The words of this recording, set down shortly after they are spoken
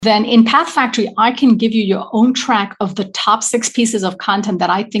Then in Path Factory, I can give you your own track of the top 6 pieces of content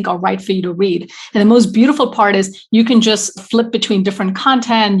that I think are right for you to read. And the most beautiful part is you can just flip between different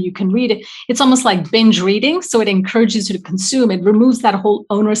content. You can read it. It's almost like binge reading. So it encourages you to consume. It removes that whole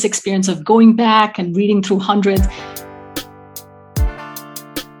onerous experience of going back and reading through hundreds.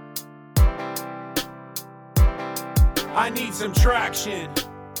 I need some traction.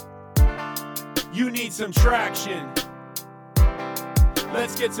 You need some traction.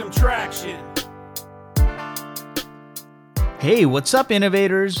 Let's get some traction. Hey, what's up,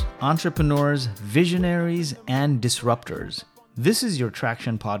 innovators, entrepreneurs, visionaries, and disruptors? This is your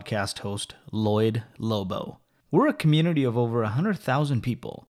Traction Podcast host, Lloyd Lobo. We're a community of over 100,000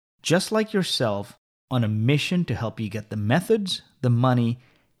 people, just like yourself, on a mission to help you get the methods, the money,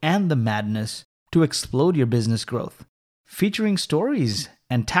 and the madness to explode your business growth. Featuring stories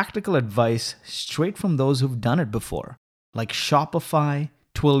and tactical advice straight from those who've done it before, like Shopify,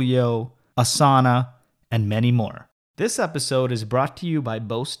 Twilio, Asana, and many more. This episode is brought to you by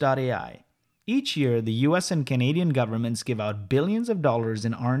Boast.ai. Each year, the US and Canadian governments give out billions of dollars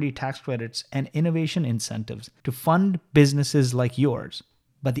in R&D tax credits and innovation incentives to fund businesses like yours.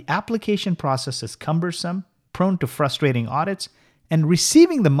 But the application process is cumbersome, prone to frustrating audits, and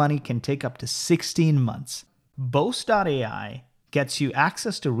receiving the money can take up to 16 months. Boast.ai gets you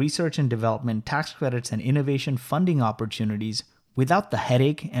access to research and development tax credits and innovation funding opportunities without the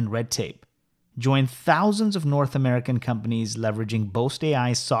headache and red tape. Join thousands of North American companies leveraging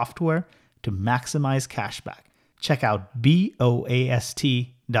Boast.ai software to maximize cashback. Check out boast.ai.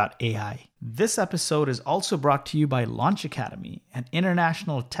 This episode is also brought to you by Launch Academy, an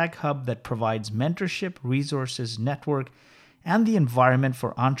international tech hub that provides mentorship, resources, network, and the environment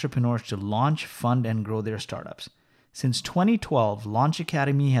for entrepreneurs to launch, fund, and grow their startups. Since 2012, Launch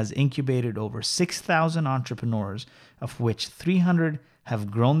Academy has incubated over 6,000 entrepreneurs, of which 300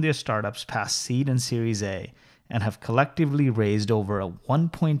 have grown their startups past seed and Series A and have collectively raised over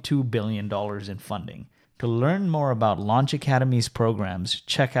 $1.2 billion in funding. To learn more about Launch Academy's programs,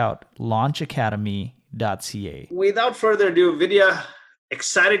 check out launchacademy.ca. Without further ado, Vidya,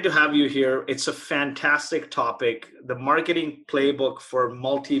 excited to have you here. It's a fantastic topic, the marketing playbook for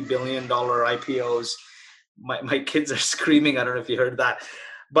multi-billion-dollar IPOs. My kids are screaming. I don't know if you heard that.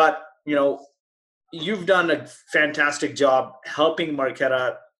 But, you've done a fantastic job helping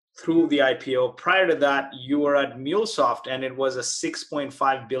Marqeta through the IPO. Prior to that, you were at MuleSoft, and it was a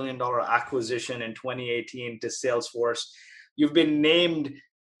 $6.5 billion acquisition in 2018 to Salesforce. You've been named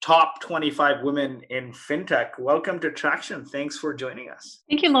top 25 women in fintech. Welcome to Traction. Thanks for joining us.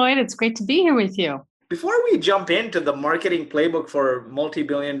 Thank you, Lloyd. It's great to be here with you. Before we jump into the marketing playbook for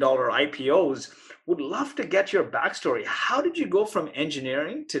multi-billion-dollar IPOs, would love to get your backstory. How did you go from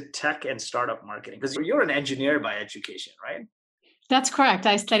engineering to tech and startup marketing? Because you're an engineer by education, right? That's correct.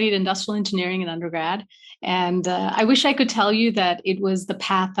 I studied industrial engineering in undergrad. And I wish I could tell you that it was the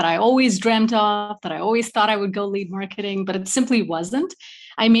path that I always dreamt of, that I always thought I would go lead marketing, but it simply wasn't.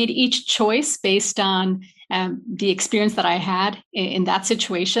 I made each choice based on the experience that I had in that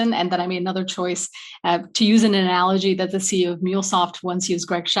situation. And then I made another choice to use an analogy that the CEO of MuleSoft once used,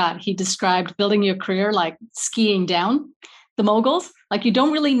 Greg Schott. He described building your career like skiing down the moguls. Like you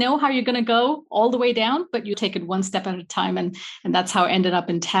don't really know how you're going to go all the way down, but you take it one step at a time. And that's how I ended up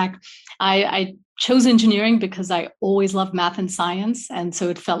in tech. I chose engineering because I always loved math and science. And so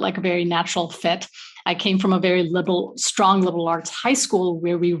it felt like a very natural fit. I came from a very strong liberal arts high school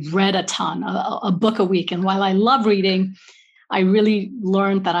where we read a ton, a book a week. And while I love reading, I really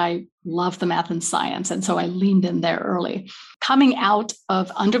learned that I love the math and science. And so I leaned in there early. Coming out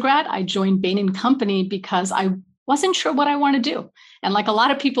of undergrad, I joined Bain & Company because I wasn't sure what I wanted to do. And like a lot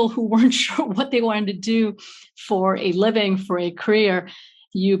of people who weren't sure what they wanted to do for a living, for a career,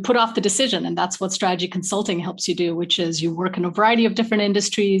 you put off the decision. And that's what strategy consulting helps you do, which is you work in a variety of different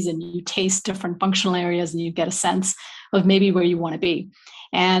industries and you taste different functional areas and you get a sense of maybe where you want to be.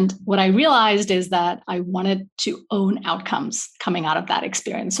 And what I realized is that I wanted to own outcomes coming out of that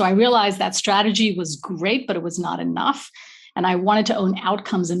experience. So I realized that strategy was great, but it was not enough. And I wanted to own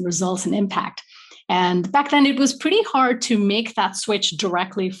outcomes and results and impact. And back then it was pretty hard to make that switch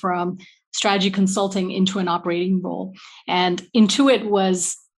directly from strategy consulting into an operating role. And Intuit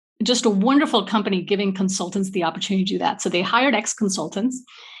was just a wonderful company giving consultants the opportunity to do that. So they hired ex-consultants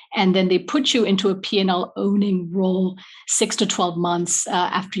and then they put you into a P&L owning role 6 to 12 months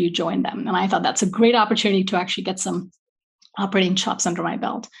after you join them. And I thought that's a great opportunity to actually get some operating chops under my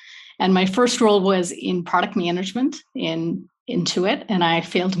belt. And my first role was in product management in Intuit, and I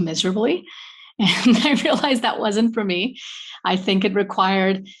failed miserably. And I realized that wasn't for me. I think it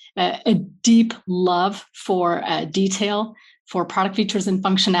required a deep love for detail, for product features and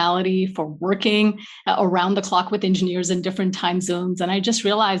functionality, for working around the clock with engineers in different time zones. And I just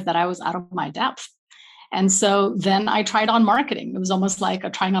realized that I was out of my depth. And so then I tried on marketing. It was almost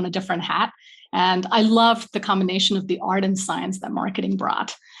like trying on a different hat. And I loved the combination of the art and science that marketing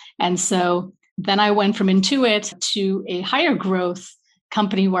brought. And so then I went from Intuit to a higher growth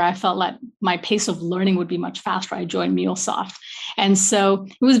company where I felt like my pace of learning would be much faster. I joined MuleSoft. And so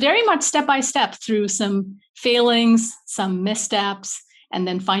it was very much step by step through some failings, some missteps, and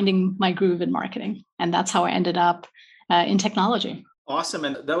then finding my groove in marketing. And that's how I ended up in technology. Awesome.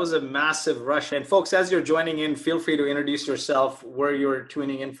 And that was a massive rush. And folks, as you're joining in, feel free to introduce yourself, where you're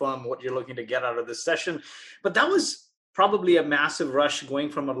tuning in from, what you're looking to get out of this session. But that was probably a massive rush going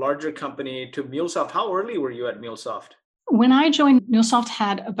from a larger company to MuleSoft. How early were you at MuleSoft? When I joined, MuleSoft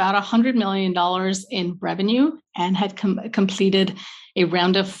had about $100 million in revenue and had completed a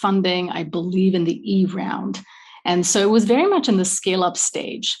round of funding, I believe, in the E round. And so it was very much in the scale-up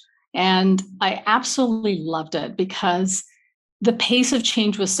stage. And I absolutely loved it because the pace of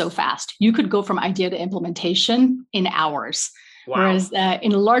change was so fast. You could go from idea to implementation in hours. Wow. Whereas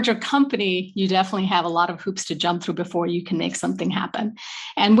in a larger company, you definitely have a lot of hoops to jump through before you can make something happen.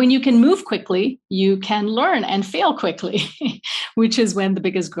 And when you can move quickly, you can learn and fail quickly, which is when the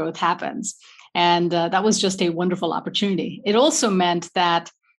biggest growth happens. And that was just a wonderful opportunity. It also meant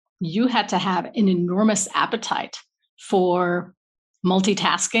that you had to have an enormous appetite for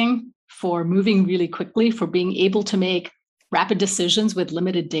multitasking, for moving really quickly, for being able to make rapid decisions with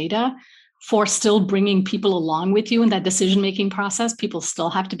limited data, for still bringing people along with you in that decision-making process. People still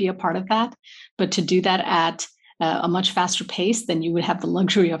have to be a part of that, but to do that at a much faster pace than you would have the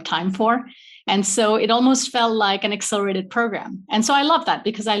luxury of time for. And so it almost felt like an accelerated program. And so I love that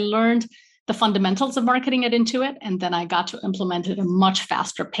because I learned the fundamentals of marketing at Intuit, and then I got to implement it at a much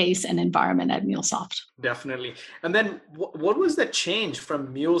faster pace and environment at MuleSoft. Definitely. And then what was the change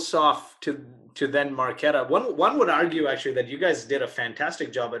from MuleSoft to then Marqeta? One would argue actually that you guys did a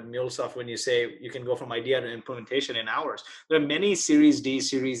fantastic job at MuleSoft when you say you can go from idea to implementation in hours. There are many Series D,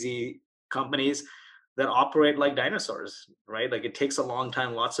 Series E companies that operate like dinosaurs, right? Like it takes a long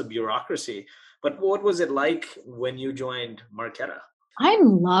time, lots of bureaucracy. But what was it like when you joined Marqeta? I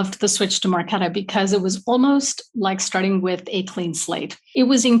loved the switch to Marqeta because it was almost like starting with a clean slate. It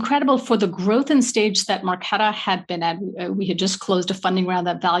was incredible for the growth and stage that Marqeta had been at. We had just closed a funding round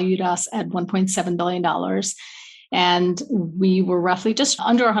that valued us at $1.7 billion. And we were roughly just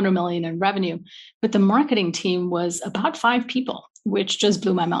under 100 million in revenue. But the marketing team was about 5 people, which just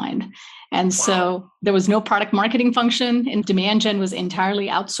blew my mind. And so there was no product marketing function, and demand gen was entirely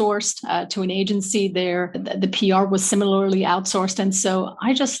outsourced to an agency there. The PR was similarly outsourced. And so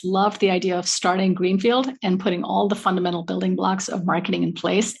I just loved the idea of starting greenfield and putting all the fundamental building blocks of marketing in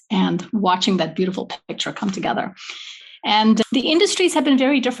place and watching that beautiful picture come together. And the industries have been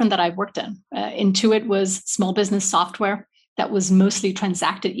very different that I've worked in. Intuit was small business software that was mostly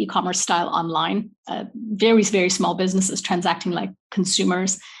transacted e-commerce style online, very, very small businesses transacting like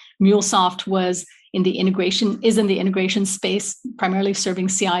consumers. MuleSoft was in the integration space, primarily serving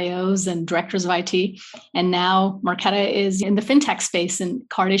CIOs and directors of IT. And now Marqeta is in the fintech space and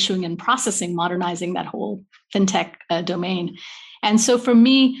card issuing and processing, modernizing that whole fintech domain. And so for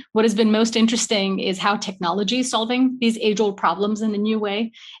me, what has been most interesting is how technology is solving these age-old problems in a new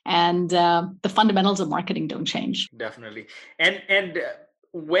way. And the fundamentals of marketing don't change. Definitely. And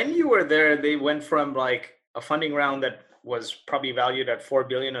when you were there, they went from like a funding round that was probably valued at 4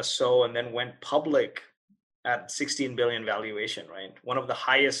 billion or so, and then went public at 16 billion valuation, right? One of the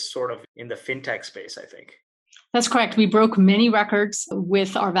highest sort of in the fintech space, I think. That's correct. We broke many records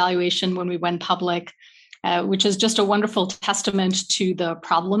with our valuation when we went public, which is just a wonderful testament to the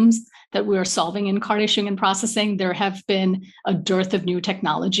problems that we are solving in card issuing and processing. There have been a dearth of new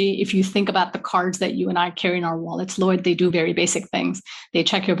technology. If you think about the cards that you and I carry in our wallets, Lloyd, they do very basic things. They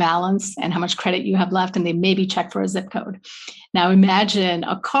check your balance and how much credit you have left, and they maybe check for a zip code. Now imagine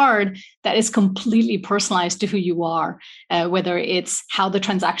a card that is completely personalized to who you are, whether it's how the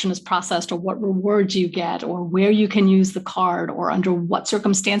transaction is processed or what rewards you get or where you can use the card or under what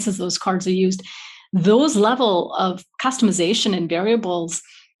circumstances those cards are used. Those level of customization and variables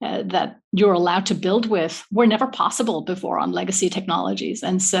that you're allowed to build with were never possible before on legacy technologies.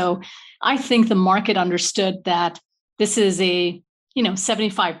 And so I think the market understood that this is a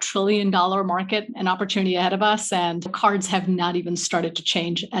 $75 trillion market, an opportunity ahead of us, and cards have not even started to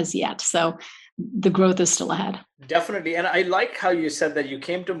change as yet. So the growth is still ahead. Definitely. And I like how you said that you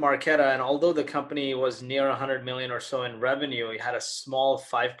came to Marqeta, and although the company was near 100 million or so in revenue, you had a small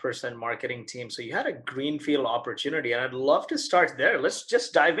 5% marketing team. So you had a greenfield opportunity, and I'd love to start there. Let's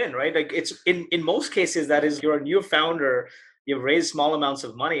just dive in, right? Like it's in most cases, that is, you're a new founder you've raised small amounts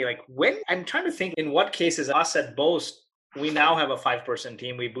of money. Like when I'm trying to think in what cases us at Boast, we now have a 5-person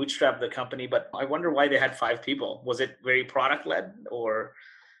team. We bootstrapped the company, but I wonder why they had 5 people. Was it very product led or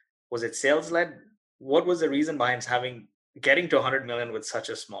was it sales led? What was the reason behind getting to 100 million with such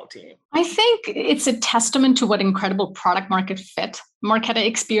a small team? I think it's a testament to what incredible product market fit Marqeta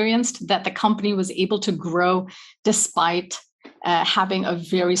experienced, that the company was able to grow despite having a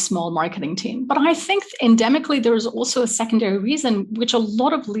very small marketing team. But I think endemically, there's also a secondary reason, which a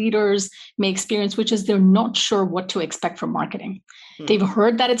lot of leaders may experience, which is they're not sure what to expect from marketing. They've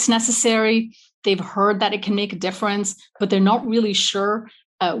heard that it's necessary. They've heard that it can make a difference, but they're not really sure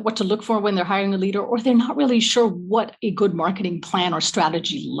what to look for when they're hiring a leader, or they're not really sure what a good marketing plan or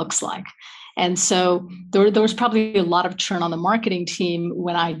strategy looks like. And so there was probably a lot of churn on the marketing team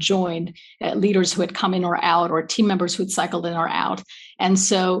when I joined, leaders who had come in or out, or team members who had cycled in or out. And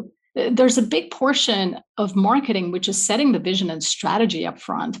so there's a big portion of marketing, which is setting the vision and strategy up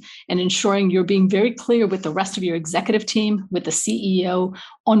front and ensuring you're being very clear with the rest of your executive team, with the CEO,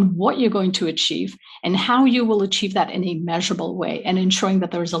 on what you're going to achieve and how you will achieve that in a measurable way, and ensuring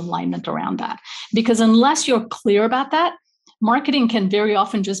that there's alignment around that. Because unless you're clear about that, marketing can very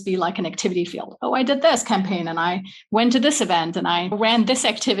often just be like an activity field. Oh, I did this campaign and I went to this event and I ran this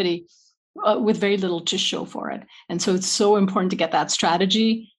activity with very little to show for it. And so it's so important to get that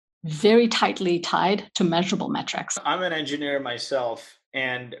strategy very tightly tied to measurable metrics. I'm an engineer myself,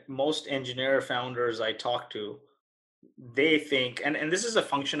 and most engineer founders I talk to, they think, and this is a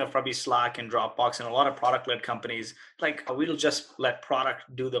function of probably Slack and Dropbox and a lot of product-led companies, like we'll just let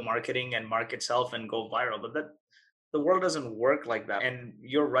product do the marketing and market itself and go viral. But the world doesn't work like that. And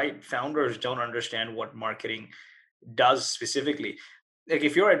you're right, founders don't understand what marketing does specifically. Like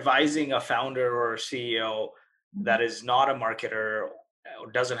if you're advising a founder or a CEO that is not a marketer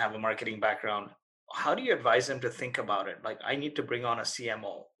or doesn't have a marketing background, how do you advise them to think about it? Like, I need to bring on a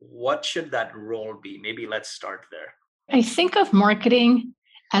CMO. What should that role be? Maybe let's start there. I think of marketing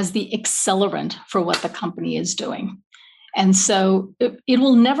as the accelerant for what the company is doing. And so it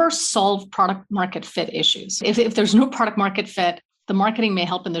will never solve product market fit issues. If there's no product market fit, the marketing may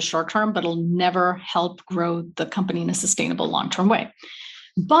help in the short term, but it'll never help grow the company in a sustainable long-term way.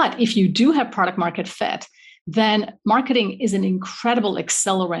 But if you do have product market fit, then marketing is an incredible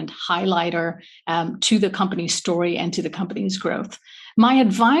accelerant highlighter to the company's story and to the company's growth. My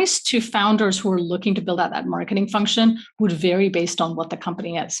advice to founders who are looking to build out that marketing function would vary based on what the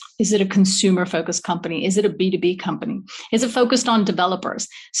company is. Is it a consumer-focused company? Is it a B2B company? Is it focused on developers?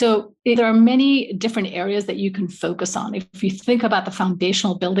 So there are many different areas that you can focus on. If you think about the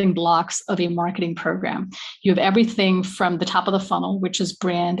foundational building blocks of a marketing program, you have everything from the top of the funnel, which is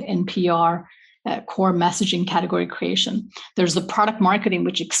brand and PR, core messaging, category creation. There's the product marketing,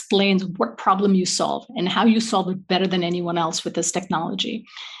 which explains what problem you solve and how you solve it better than anyone else with this technology.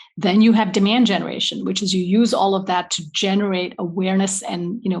 Then you have demand generation, which is you use all of that to generate awareness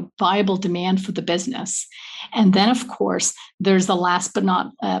and viable demand for the business. And then, of course, there's the last but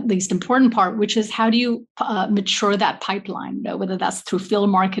not least important part, which is how do you mature that pipeline, whether that's through field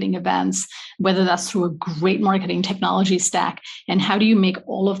marketing events, whether that's through a great marketing technology stack, and how do you make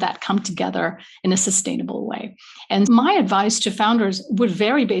all of that come together in a sustainable way? And my advice to founders would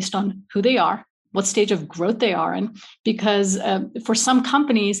vary based on who they are, what stage of growth they are in, because for some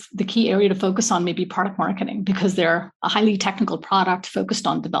companies, the key area to focus on may be product marketing because they're a highly technical product focused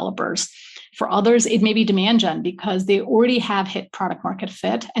on developers. For others, it may be demand gen because they already have hit product market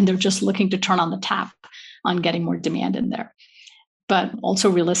fit and they're just looking to turn on the tap on getting more demand in there. But also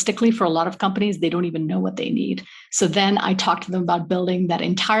realistically, for a lot of companies, they don't even know what they need. So then I talk to them about building that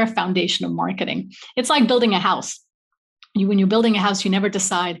entire foundation of marketing. It's like building a house. When you're building a house, you never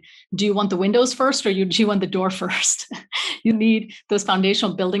decide, do you want the windows first or do you want the door first? You need those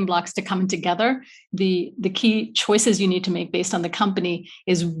foundational building blocks to come together. The key choices you need to make based on the company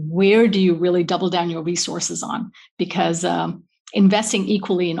is where do you really double down your resources on? Because investing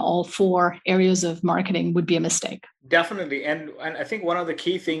equally in all 4 areas of marketing would be a mistake. Definitely. And I think one of the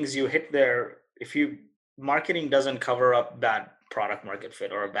key things you hit there, marketing doesn't cover up bad product market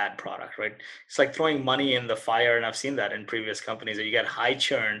fit or a bad product, right? It's like throwing money in the fire. And I've seen that in previous companies that you get high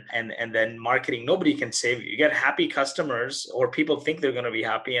churn and then marketing, nobody can save you. You get happy customers or people think they're going to be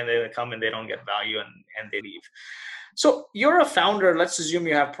happy and they come and they don't get value and they leave. So you're a founder. Let's assume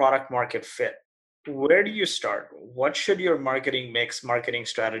you have product market fit. Where do you start? What should your marketing mix, marketing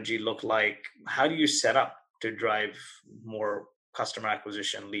strategy look like? How do you set up to drive more customer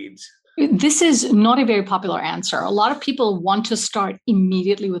acquisition leads? This is not a very popular answer. A lot of people want to start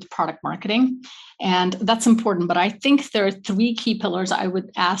immediately with product marketing, and that's important. But I think there are three key pillars I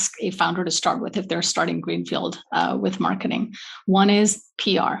would ask a founder to start with if they're starting greenfield with marketing. One is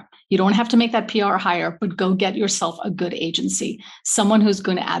PR. You don't have to make that PR hire, but go get yourself a good agency, someone who's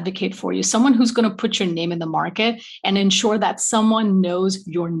going to advocate for you, someone who's going to put your name in the market and ensure that someone knows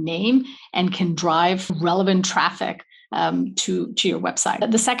your name and can drive relevant traffic to your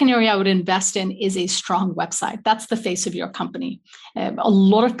website. The second area I would invest in is a strong website. That's the face of your company. A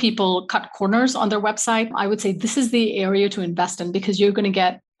lot of people cut corners on their website. I would say this is the area to invest in because you're going to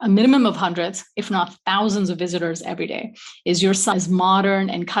get a minimum of hundreds, if not thousands of visitors every day. Is your site as modern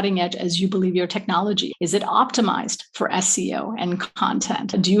and cutting edge as you believe your technology? Is it optimized for SEO and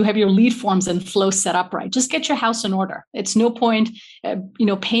content? Do you have your lead forms and flow set up right? Just get your house in order. It's no point,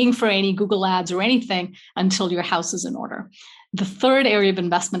 paying for any Google ads or anything until your house is in order. The third area of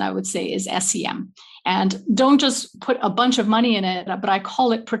investment, I would say, is SEM. And don't just put a bunch of money in it, but I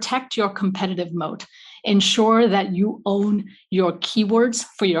call it protect your competitive moat. Ensure that you own your keywords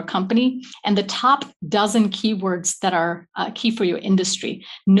for your company and the top dozen keywords that are key for your industry.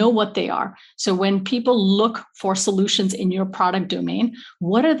 Know what they are. So when people look for solutions in your product domain,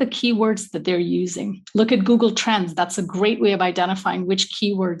 what are the keywords that they're using? Look at Google Trends. That's a great way of identifying which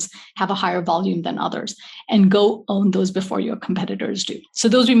keywords have a higher volume than others, and go own those before your competitors do. So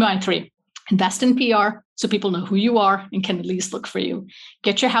those would be my three. Invest in PR so people know who you are and can at least look for you.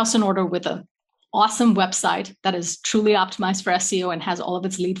 Get your house in order with a awesome website that is truly optimized for SEO and has all of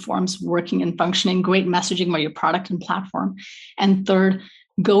its lead forms working and functioning, great messaging about your product and platform. And third,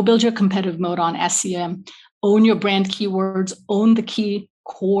 go build your competitive mode on SEM, own your brand keywords, own the key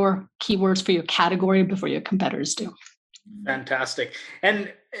core keywords for your category before your competitors do. Fantastic.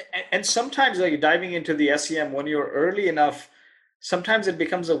 And sometimes like diving into the SEM when you're early enough, sometimes it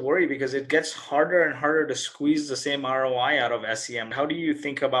becomes a worry because it gets harder and harder to squeeze the same ROI out of SEM. How do you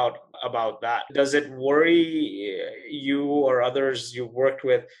think about that? Does it worry you or others you've worked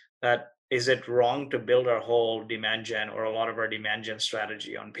with that is it wrong to build our whole demand gen or a lot of our demand gen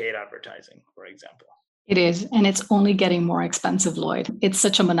strategy on paid advertising, for example? It is, and it's only getting more expensive, Lloyd. It's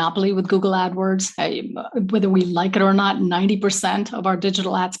such a monopoly with Google AdWords. Whether we like it or not, 90% of our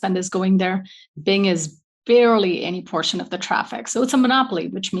digital ad spend is going there. Bing is barely any portion of the traffic. So it's a monopoly,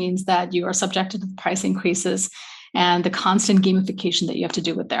 which means that you are subjected to the price increases and the constant gamification that you have to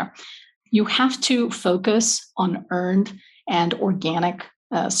do with there. You have to focus on earned and organic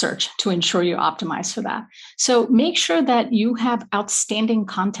search to ensure you're optimized for that. So make sure that you have outstanding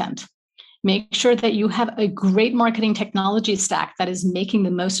content. Make sure that you have a great marketing technology stack that is making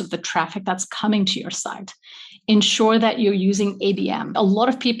the most of the traffic that's coming to your site. Ensure that you're using ABM. A lot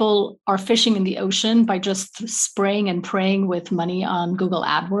of people are fishing in the ocean by just spraying and praying with money on Google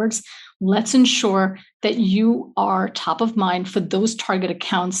AdWords. Let's ensure that you are top of mind for those target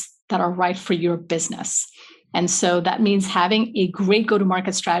accounts that are right for your business. And so that means having a great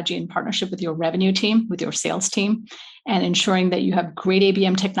go-to-market strategy in partnership with your revenue team, with your sales team, and ensuring that you have great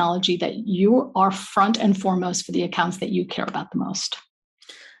ABM technology, that you are front and foremost for the accounts that you care about the most.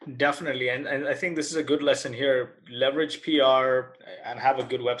 Definitely. And I think this is a good lesson here. Leverage PR and have a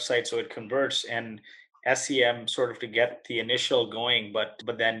good website so it converts, and SEM sort of to get the initial going, but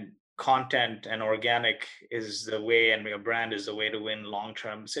then content and organic is the way, and your brand is the way to win long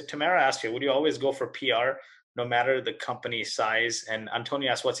term. So Tamara asked you, would you always go for PR no matter the company size? And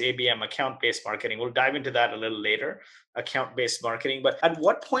Antonio asked, what's ABM, account-based marketing? We'll dive into that a little later, account-based marketing. But at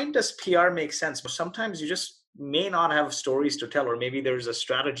what point does PR make sense? Sometimes you just may not have stories to tell, or maybe there's a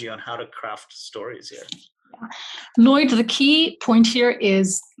strategy on how to craft stories here. Yeah. Lloyd, the key point here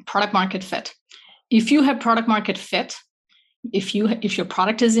is product market fit. If you have product market fit, if your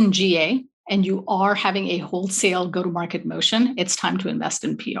product is in GA and you are having a wholesale go-to-market motion, it's time to invest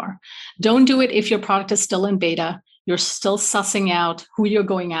in PR. Don't do it if your product is still in beta, you're still sussing out who you're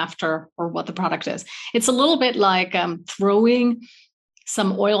going after or what the product is. It's a little bit like throwing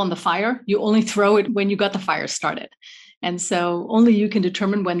some oil on the fire. You only throw it when you got the fire started. And so only you can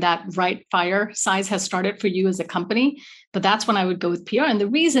determine when that right fire size has started for you as a company. But that's when I would go with PR. And the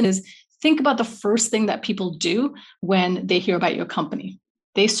reason is, think about the first thing that people do when they hear about your company.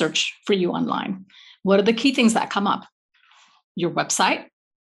 They search for you online. What are the key things that come up? Your website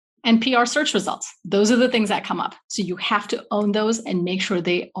and PR search results. Those are the things that come up. So you have to own those and make sure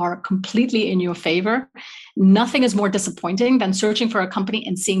they are completely in your favor. Nothing is more disappointing than searching for a company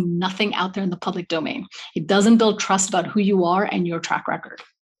and seeing nothing out there in the public domain. It doesn't build trust about who you are and your track record.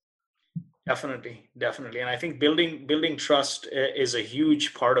 Definitely, definitely. And I think building trust is a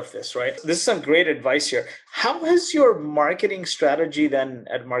huge part of this, right? This is some great advice here. How has your marketing strategy then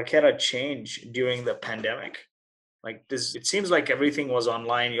at Marqeta changed during the pandemic? Like this, it seems like everything was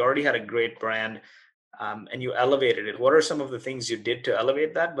online. You already had a great brand, and you elevated it. What are some of the things you did to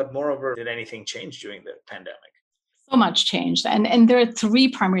elevate that? But moreover, did anything change during the pandemic? So much changed. And there are three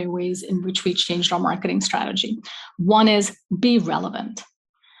primary ways in which we changed our marketing strategy. One is be relevant.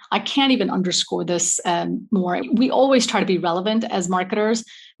 I can't even underscore this more. We always try to be relevant as marketers,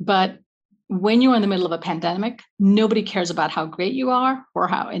 but when you're in the middle of a pandemic, nobody cares about how great you are or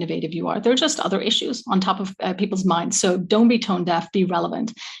how innovative you are. There are just other issues on top of people's minds. So don't be tone deaf, be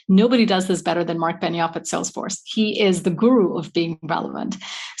relevant. Nobody does this better than Mark Benioff at Salesforce. He is the guru of being relevant.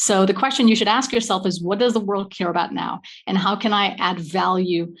 So the question you should ask yourself is, what does the world care about now? And how can I add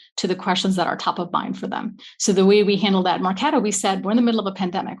value to the questions that are top of mind for them? So the way we handled that at Marqeta, we said, we're in the middle of a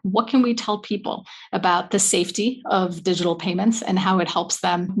pandemic. What can we tell people about the safety of digital payments and how it helps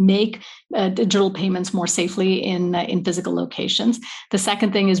them make digital payments more safely in physical locations? The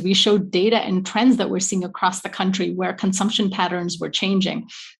second thing is we showed data and trends that we're seeing across the country where consumption patterns were changing,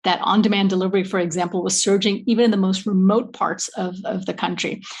 that on-demand delivery, for example, was surging even in the most remote parts of the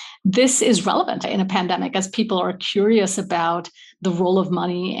country. This is relevant in a pandemic as people are curious about the role of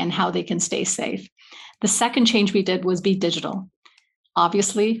money and how they can stay safe. The second change we did was be digital.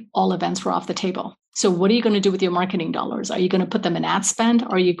 Obviously, all events were off the table. So what are you going to do with your marketing dollars? Are you going to put them in ad spend?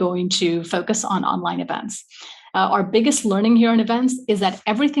 Or are you going to focus on online events? Our biggest learning here in events is that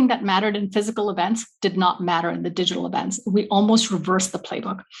everything that mattered in physical events did not matter in the digital events. We almost reversed the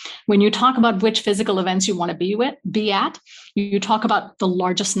playbook. When you talk about which physical events you want to be at, you talk about the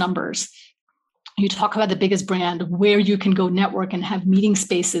largest numbers. You talk about the biggest brand, where you can go network and have meeting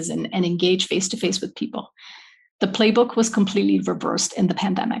spaces and engage face-to-face with people. The playbook was completely reversed in the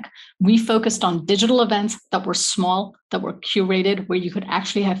pandemic. We focused on digital events that were small, that were curated, where you could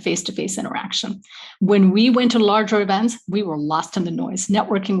actually have face-to-face interaction. When we went to larger events, we were lost in the noise.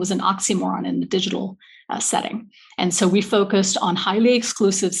 Networking was an oxymoron in the digital setting. And so we focused on highly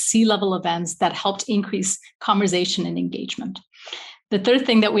exclusive C-level events that helped increase conversation and engagement. The third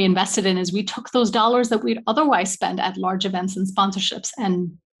thing that we invested in is we took those dollars that we'd otherwise spend at large events and sponsorships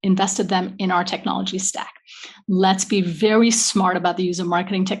and invested them in our technology stack. Let's be very smart about the use of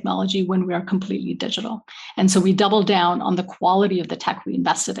marketing technology when we are completely digital. And so we doubled down on the quality of the tech we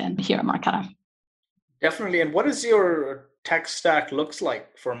invested in here at Marqeta. Definitely. And what does your tech stack looks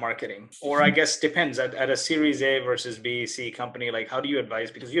like for marketing? Or I guess depends at a Series A versus B, C company, like how do you advise?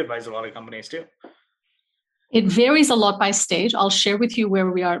 Because you advise a lot of companies too. It varies a lot by stage. I'll share with you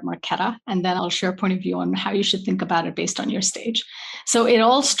where we are at Marqeta, and then I'll share a point of view on how you should think about it based on your stage. So it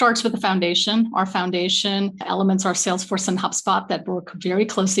all starts with the foundation. Our foundation elements are Salesforce and HubSpot that work very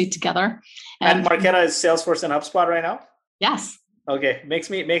closely together. And Marqeta is Salesforce and HubSpot right now? Yes. Okay, makes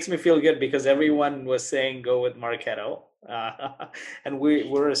me feel good because everyone was saying go with Marqeta, and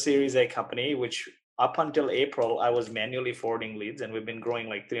we're a Series A company, which up until April I was manually forwarding leads, and we've been growing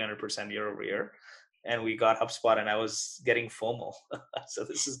like 300% year over year. And we got HubSpot and I was getting FOMO. So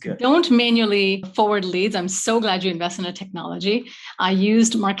this is good. Don't manually forward leads. I'm so glad you invest in a technology. I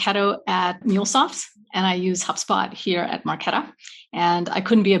used Marqeta at MuleSoft and I use HubSpot here at Marqeta. And I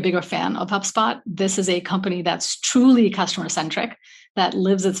couldn't be a bigger fan of HubSpot. This is a company that's truly customer centric, that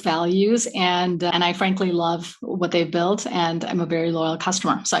lives its values. And I frankly love what they've built. And I'm a very loyal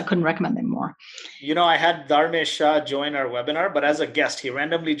customer. So I couldn't recommend them more. You know, I had Dharmesh Shah join our webinar, but as a guest, he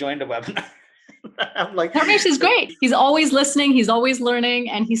randomly joined a webinar. I'm like, Dharmesh is great. He's always listening. He's always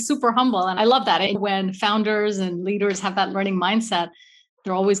learning, and he's super humble. And I love that. When founders and leaders have that learning mindset,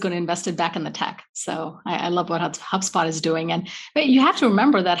 they're always going to invest it back in the tech. So I love what HubSpot is doing. And but you have to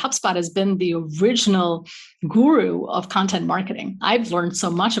remember that HubSpot has been the original guru of content marketing. I've learned so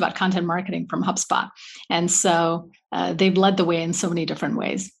much about content marketing from HubSpot. And so they've led the way in so many different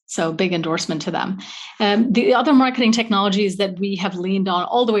ways. So big endorsement to them. The other marketing technologies that we have leaned on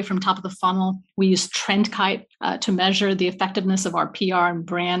all the way from top of the funnel, we use TrendKite to measure the effectiveness of our PR and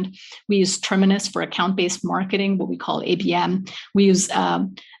brand. We use Terminus for account-based marketing, what we call ABM. We use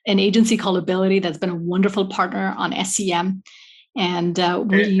an agency called Ability that's been a wonderful partner on SEM. And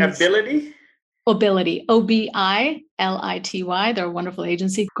we use Ability? Ability, Obility. They're a wonderful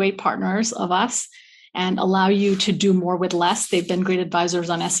agency, great partners of us, and allow you to do more with less. They've been great advisors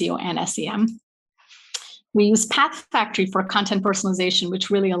on SEO and SEM. We use Path Factory for content personalization, which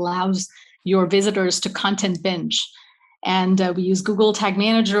really allows your visitors to content binge. And we use Google Tag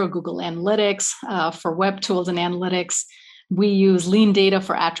Manager or Google Analytics for web tools and analytics. We use Lean Data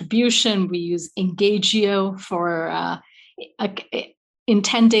for attribution. We use Engagio for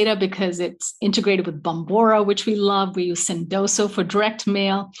intent data because it's integrated with Bombora, which we love. We use Sendoso for direct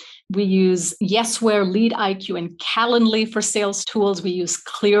mail. We use Yesware, Lead IQ, and Calendly for sales tools. We use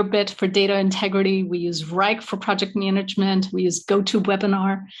Clearbit for data integrity. We use Rike for project management. We use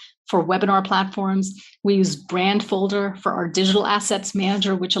GoToWebinar for webinar platforms. We use Brandfolder for our digital assets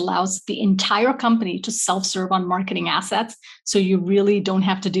manager, which allows the entire company to self-serve on marketing assets. So you really don't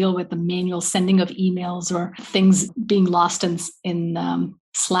have to deal with the manual sending of emails or things being lost in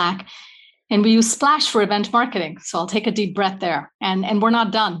Slack. And we use Splash for event marketing. So I'll take a deep breath there. And we're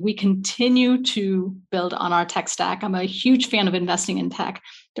not done. We continue to build on our tech stack. I'm a huge fan of investing in tech.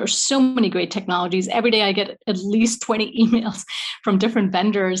 There are so many great technologies. Every day I get at least 20 emails from different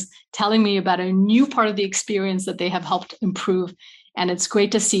vendors telling me about a new part of the experience that they have helped improve. And it's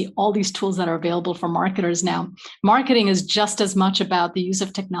great to see all these tools that are available for marketers now. Marketing is just as much about the use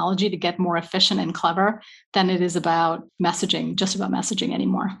of technology to get more efficient and clever than it is about messaging, just about messaging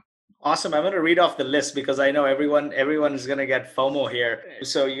anymore. Awesome. I'm going to read off the list because I know everyone is going to get FOMO here.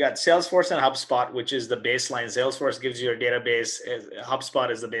 So you got Salesforce and HubSpot, which is the baseline. Salesforce gives you a database. HubSpot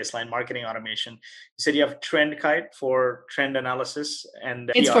is the baseline marketing automation. You said you have TrendKite for trend analysis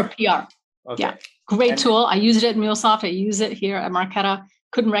and it's PR. for PR. Okay. Yeah, great tool. I use it at MuleSoft. I use it here at Marqeta.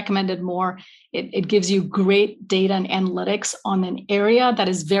 Couldn't recommend it more. It gives you great data and analytics on an area that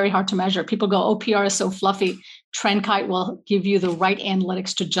is very hard to measure. People go, oh, PR is so fluffy. TrendKite will give you the right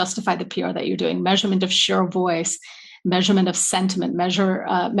analytics to justify the PR that you're doing. Measurement of share of voice, measurement of sentiment,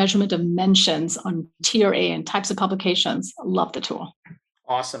 measurement of mentions on tier A and types of publications. Love the tool.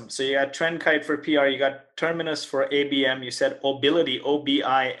 Awesome. So you got TrendKite for PR. You got Terminus for ABM. You said Obility,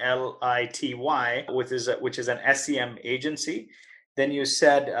 Obility, which is an SEM agency. Then you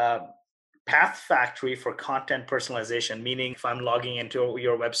said Path Factory for content personalization, meaning if I'm logging into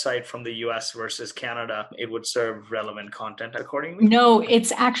your website from the US versus Canada, it would serve relevant content accordingly? No,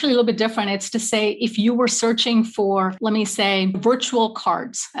 it's actually a little bit different. It's to say if you were searching for, let me say, virtual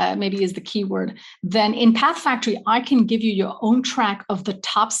cards, maybe is the keyword, then in Path Factory, I can give you your own track of the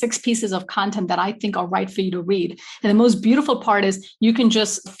top 6 pieces of content that I think are right for you to read. And the most beautiful part is you can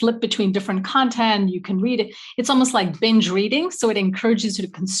just flip between different content. You can read it. It's almost like binge reading. So it encourages you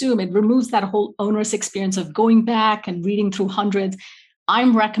to consume. It removes that whole onerous experience of going back and reading through hundreds.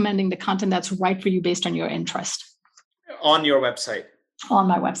 I'm recommending the content that's right for you based on your interest. On your website? On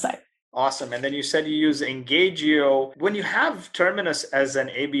my website. Awesome. And then you said you use Engagio. When you have Terminus as an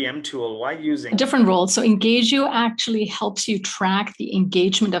ABM tool, why using different roles? So Engagio actually helps you track the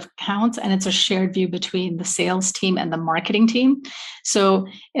engagement of accounts, and it's a shared view between the sales team and the marketing team. So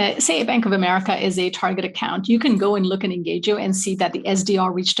say Bank of America is a target account. You can go and look at Engagio and see that the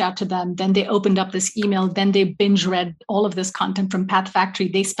SDR reached out to them. Then they opened up this email. Then they binge read all of this content from Path Factory.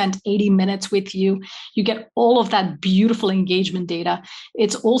 They spent 80 minutes with you. You get all of that beautiful engagement data.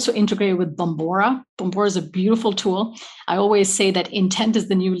 It's also integrated with Bombora. Bombora is a beautiful tool. I always say that intent is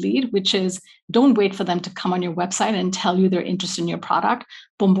the new lead, which is don't wait for them to come on your website and tell you they're interested in your product.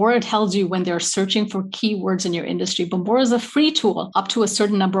 Bombora tells you when they're searching for keywords in your industry. Bombora is a free tool up to a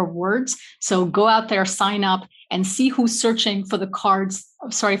certain number of words. So go out there, sign up, and see who's searching for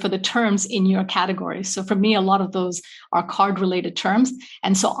the terms in your category. So for me, a lot of those are card-related terms.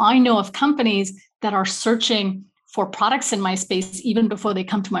 And so I know of companies that are searching for products in my space even before they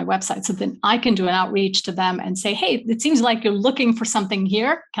come to my website. So then I can do an outreach to them and say, hey, it seems like you're looking for something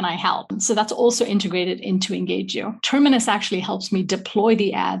here. Can I help? So that's also integrated into Engagio. Terminus actually helps me deploy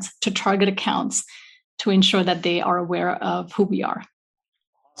the ads to target accounts to ensure that they are aware of who we are.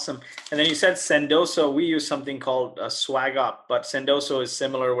 Awesome. And then you said Sendoso. We use something called Swag Up, but Sendoso is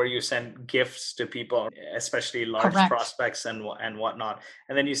similar where you send gifts to people, especially large Correct. prospects and whatnot.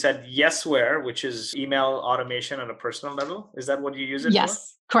 And then you said Yesware, which is email automation at a personal level. Is that what you use it for?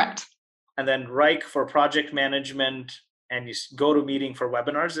 Yes, correct. And then Rike for project management, and you GoToMeeting for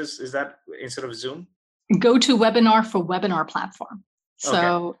webinars. Is that instead of Zoom? GoToWebinar for webinar platform.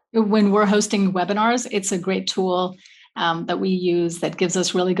 So when we're hosting webinars, it's a great tool that we use that gives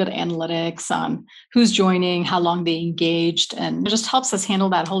us really good analytics on who's joining, how long they engaged, and it just helps us handle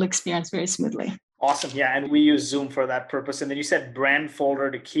that whole experience very smoothly. Awesome. Yeah. And we use Zoom for that purpose. And then you said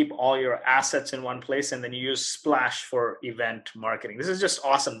Brandfolder to keep all your assets in one place. And then you use Splash for event marketing. This is just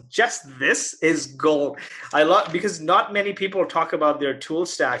awesome. Just this is gold. I love, because not many people talk about their tool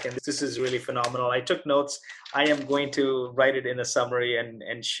stack. And this is really phenomenal. I took notes. I am going to write it in a summary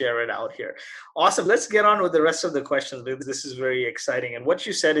and share it out here. Awesome. Let's get on with the rest of the questions. This is very exciting. And what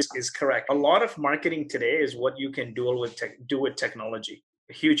you said is correct. A lot of marketing today is what you can do with technology.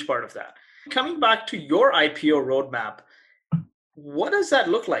 A huge part of that. Coming back to your IPO roadmap, what does that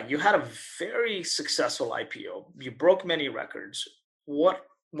look like? You had a very successful IPO. You broke many records. What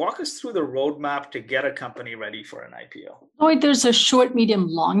walk us through the roadmap to get a company ready for an IPO? Lloyd, there's a short, medium,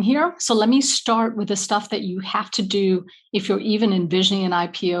 long here. So let me start with the stuff that you have to do if you're even envisioning an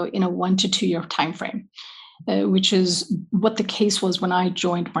IPO in a 1 to 2 year timeframe. Which is what the case was when I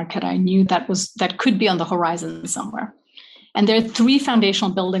joined Marqeta. I knew that could be on the horizon somewhere. And there are 3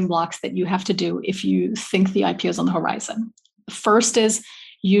 foundational building blocks that you have to do if you think the IPO is on the horizon. The first is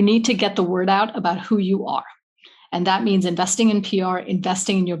you need to get the word out about who you are. And that means investing in PR,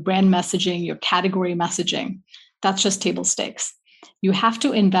 investing in your brand messaging, your category messaging. That's just table stakes. You have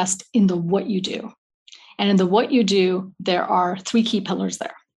to invest in the what you do. And in the what you do, there are 3 key pillars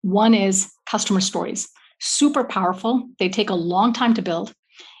there. One is customer stories. Super powerful. They take a long time to build.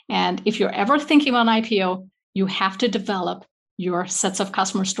 And if you're ever thinking about an IPO, you have to develop your sets of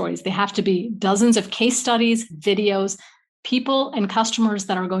customer stories. They have to be dozens of case studies, videos, people and customers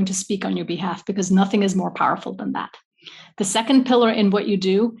that are going to speak on your behalf, because nothing is more powerful than that. The second pillar in what you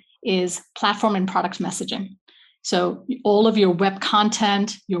do is platform and product messaging. So all of your web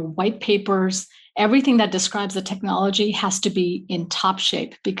content, your white papers, everything that describes the technology has to be in top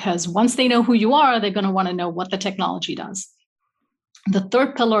shape, because once they know who you are, they're going to want to know what the technology does. The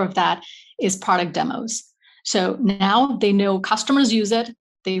third pillar of that is product demos. So now they know customers use it.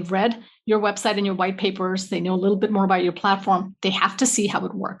 They've read your website and your white papers. They know a little bit more about your platform. They have to see how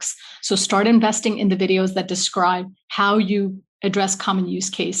it works. So start investing in the videos that describe how you address common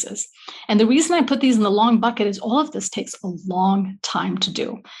use cases. And the reason I put these in the long bucket is all of this takes a long time to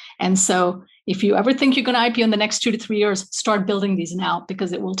do. And so if you ever think you're going to IPO in the next 2 to 3 years, start building these now,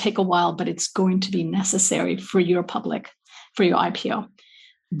 because it will take a while, but it's going to be necessary for your IPO.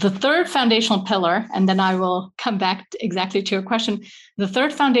 The third foundational pillar, and then I will come back exactly to your question. The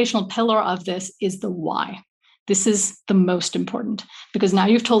third foundational pillar of this is the why. This is the most important, because now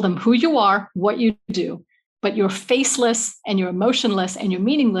you've told them who you are, what you do, but you're faceless and you're emotionless and you're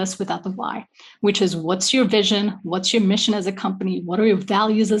meaningless without the why, which is what's your vision? What's your mission as a company? What are your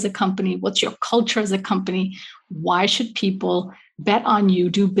values as a company? What's your culture as a company? Why should people bet on you,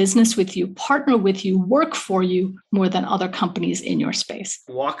 do business with you, partner with you, work for you more than other companies in your space?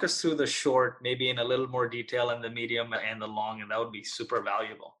 Walk us through the short, maybe in a little more detail, and the medium and the long, and that would be super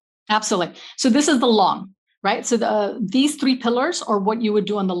valuable. Absolutely. So this is the long. Right. So these 3 pillars are what you would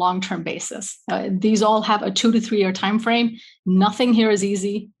do on the long-term basis. These all have a 2 to 3 year time frame. Nothing here is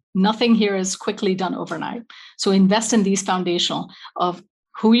easy. Nothing here is quickly done overnight. So invest in these foundational of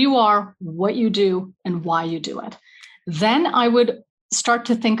who you are, what you do, and why you do it. Then I would start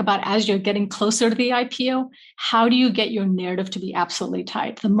to think about, as you're getting closer to the IPO, how do you get your narrative to be absolutely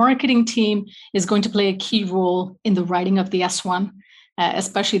tight? The marketing team is going to play a key role in the writing of the S1.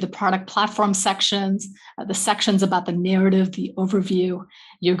 Especially the product platform sections, the sections about the narrative, the overview.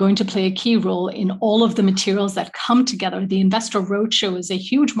 You're going to play a key role in all of the materials that come together. The investor roadshow is a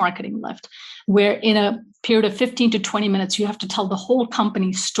huge marketing lift, where in a period of 15 to 20 minutes, you have to tell the whole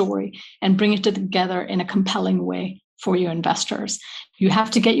company's story and bring it together in a compelling way for your investors. You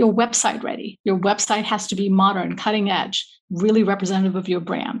have to get your website ready. Your website has to be modern, cutting edge, really representative of your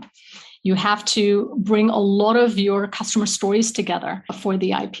brand. You have to bring a lot of your customer stories together for the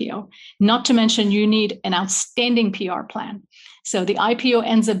IPO. Not to mention, you need an outstanding PR plan. So the IPO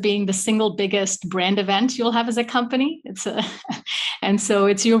ends up being the single biggest brand event you'll have as a company. And so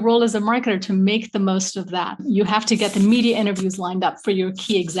it's your role as a marketer to make the most of that. You have to get the media interviews lined up for your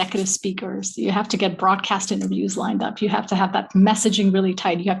key executive speakers. You have to get broadcast interviews lined up. You have to have that messaging really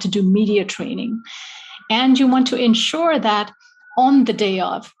tight. You have to do media training. And you want to ensure that on the day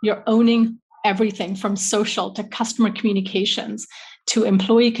of, you're owning everything from social to customer communications to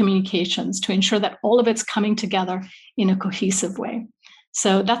employee communications to ensure that all of it's coming together in a cohesive way.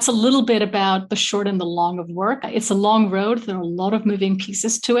 So that's a little bit about the short and the long of work. It's a long road. There are a lot of moving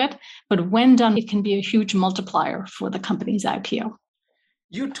pieces to it, but when done, it can be a huge multiplier for the company's IPO.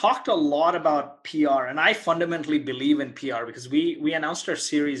 You talked a lot about PR, and I fundamentally believe in PR because we announced our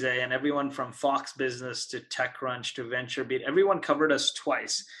Series A, and everyone from Fox Business to TechCrunch to VentureBeat, everyone covered us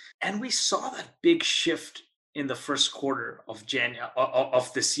twice. And we saw that big shift in the first quarter of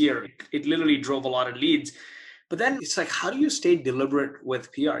this year. It literally drove a lot of leads. But then it's like, how do you stay deliberate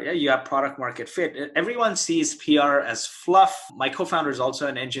with PR? Yeah, you have product market fit. Everyone sees PR as fluff. My co-founder is also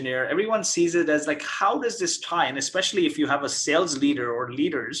an engineer. Everyone sees it as like, how does this tie? And especially if you have a sales leader or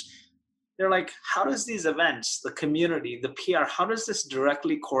leaders, they're like, how does these events, the community, the PR, how does this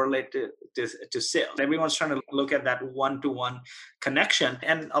directly correlate to sales? Everyone's trying to look at that one-to-one connection.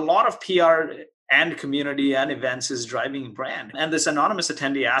 And a lot of PR and community and events is driving brand. And this anonymous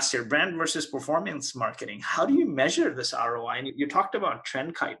attendee asked here, brand versus performance marketing. How do you measure this ROI? And you talked about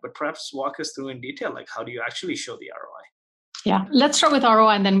trend kite, but perhaps walk us through in detail, like how do you actually show the ROI? Yeah, let's start with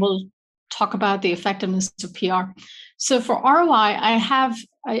ROI and then we'll talk about the effectiveness of PR. So for ROI,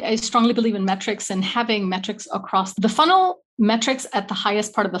 I strongly believe in metrics and having metrics across the funnel. Metrics at the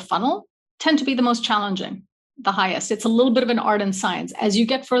highest part of the funnel tend to be the most challenging, the highest. It's a little bit of an art and science. As you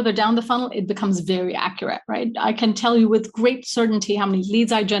get further down the funnel, it becomes very accurate, right? I can tell you with great certainty how many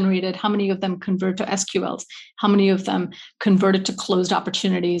leads I generated, how many of them convert to SQLs, how many of them converted to closed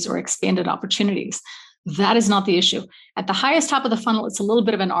opportunities or expanded opportunities. That is not the issue. At the highest top of the funnel, it's a little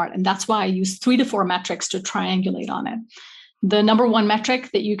bit of an art. And that's why I use 3 to 4 metrics to triangulate on it. The number one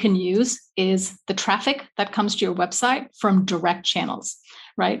metric that you can use is the traffic that comes to your website from direct channels,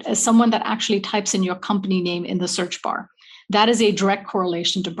 right? As someone that actually types in your company name in the search bar. That is a direct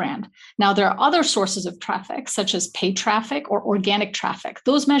correlation to brand. Now, there are other sources of traffic, such as paid traffic or organic traffic.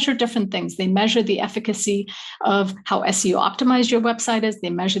 Those measure different things. They measure the efficacy of how SEO optimized your website is. They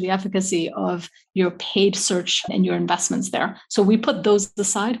measure the efficacy of your paid search and your investments there. So we put those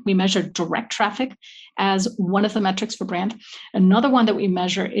aside. We measure direct traffic as one of the metrics for brand. Another one that we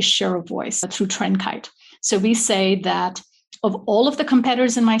measure is share of voice through TrendKite. So we say that of all of the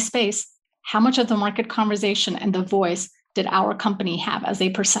competitors in my space, how much of the market conversation and the voice did our company have as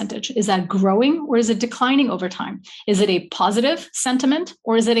a percentage? Is that growing or is it declining over time? Is it a positive sentiment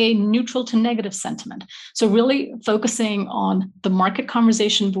or is it a neutral to negative sentiment? So really focusing on the market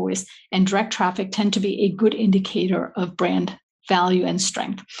conversation voice and direct traffic tend to be a good indicator of brand value and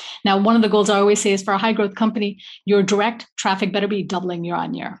strength. Now, one of the goals I always say is for a high growth company, your direct traffic better be doubling year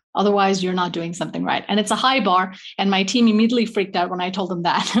on year. Otherwise, you're not doing something right. And it's a high bar. And my team immediately freaked out when I told them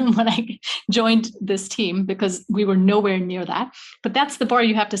that when I joined this team, because we were nowhere near that. But that's the bar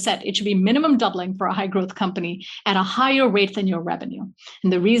you have to set. It should be minimum doubling for a high growth company at a higher rate than your revenue.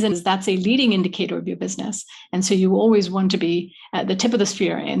 And the reason is that's a leading indicator of your business. And so you always want to be at the tip of the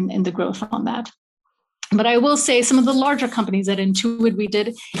spear in the growth on that. But I will say some of the larger companies at Intuit, we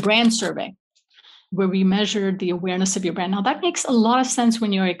did a brand survey where we measured the awareness of your brand. Now, that makes a lot of sense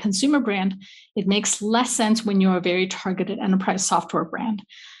when you're a consumer brand. It makes less sense when you're a very targeted enterprise software brand.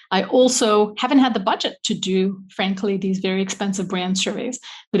 I also haven't had the budget to do, frankly, these very expensive brand surveys.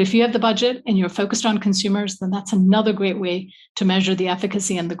 But if you have the budget and you're focused on consumers, then that's another great way to measure the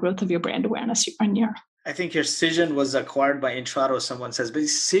efficacy and the growth of your brand awareness year on year. I think your Cision was acquired by Intrado, someone says, but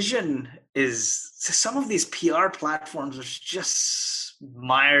Cision is, some of these PR platforms are just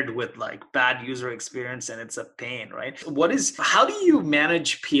mired with like bad user experience and it's a pain, right? How do you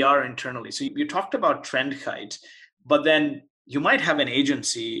manage PR internally? So you talked about TrendKite, but then you might have an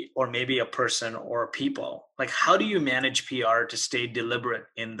agency or maybe a person or people. Like, how do you manage PR to stay deliberate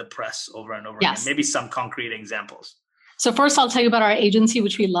in the press over and over again? Maybe some concrete examples. So first, I'll tell you about our agency,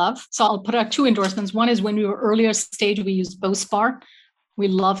 which we love. So I'll put out 2 endorsements. One is when we were earlier stage, we used Bospar. We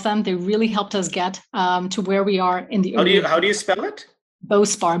love them. They really helped us get to where we are in the early. How do you spell it?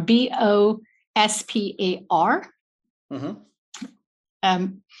 Bospar, BOSPAR. Mm-hmm.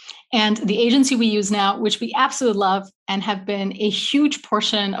 And the agency we use now, which we absolutely love and have been a huge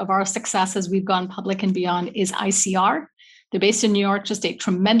portion of our success as we've gone public and beyond, is ICR. They're based in New York, just a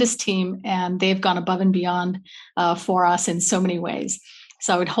tremendous team, and they've gone above and beyond for us in so many ways.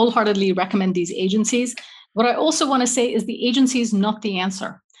 So I would wholeheartedly recommend these agencies. What I also want to say is the agency is not the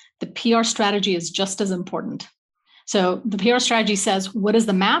answer. The PR strategy is just as important. So the PR strategy says, what is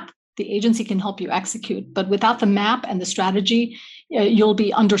the map? The agency can help you execute. But without the map and the strategy, you'll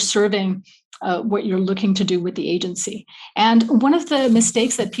be underserving what you're looking to do with the agency. And one of the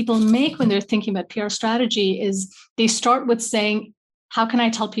mistakes that people make when they're thinking about PR strategy is they start with saying, how can I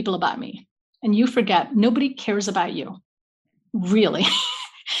tell people about me? And you forget, nobody cares about you, really.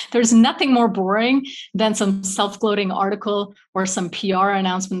 There's nothing more boring than some self-gloating article or some PR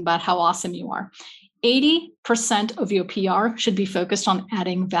announcement about how awesome you are. 80% of your PR should be focused on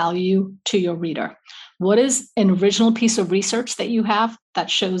adding value to your reader. What is an original piece of research that you have that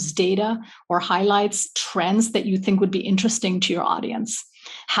shows data or highlights trends that you think would be interesting to your audience?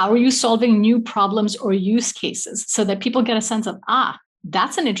 How are you solving new problems or use cases so that people get a sense of,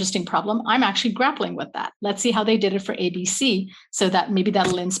 that's an interesting problem. I'm actually grappling with that. Let's see how they did it for ABC so that maybe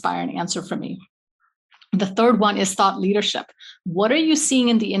that'll inspire an answer for me. The third one is thought leadership. What are you seeing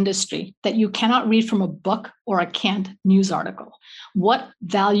in the industry that you cannot read from a book or a canned news article? What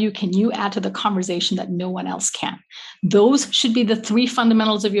value can you add to the conversation that no one else can? Those should be the 3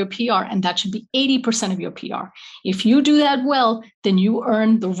 fundamentals of your PR, and that should be 80% of your PR. If you do that well, then you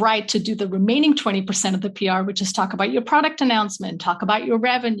earn the right to do the remaining 20% of the PR, which is talk about your product announcement, talk about your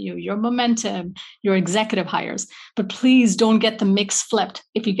revenue, your momentum, your executive hires. But please don't get the mix flipped.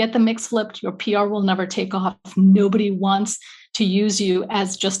 If you get the mix flipped, your PR will never take off. Nobody wants to use you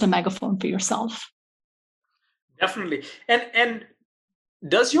as just a megaphone for yourself. Definitely. And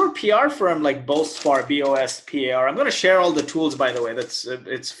does your PR firm like BOSPAR, BOSPAR? I'm going to share all the tools, by the way. That's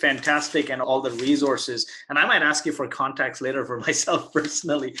it's fantastic, and all the resources. And I might ask you for contacts later for myself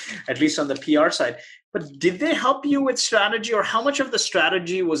personally, at least on the PR side. But did they help you with strategy, or how much of the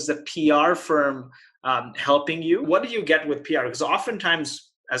strategy was the PR firm helping you? What do you get with PR? Because oftentimes,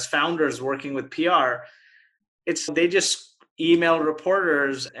 as founders working with PR, they just email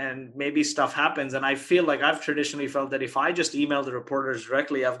reporters and maybe stuff happens. And I feel like I've traditionally felt that if I just email the reporters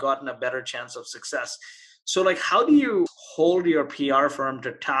directly, I've gotten a better chance of success. So like, how do you hold your PR firm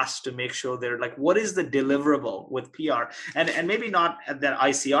to task to make sure they're like, what is the deliverable with PR? And maybe not at that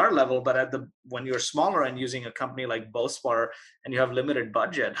ICR level, but when you're smaller and using a company like BOSPAR and you have limited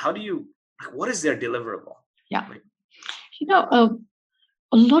budget, what is their deliverable? Yeah.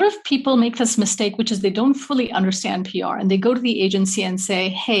 A lot of people make this mistake, which is they don't fully understand PR, and they go to the agency and say,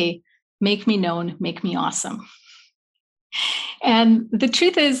 hey, make me known, make me awesome. And the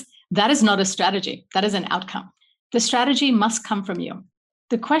truth is, that is not a strategy. That is an outcome. The strategy must come from you.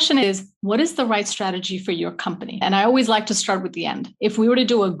 The question is, what is the right strategy for your company? And I always like to start with the end. If we were to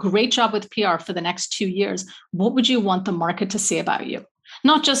do a great job with PR for the next 2 years, what would you want the market to say about you?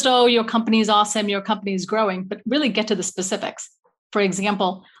 Not just, oh, your company is awesome, your company is growing, but really get to the specifics. For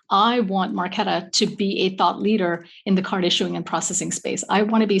example, I want Marqeta to be a thought leader in the card issuing and processing space. I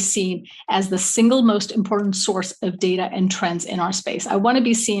want to be seen as the single most important source of data and trends in our space. I want to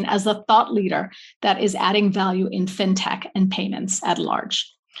be seen as the thought leader that is adding value in fintech and payments at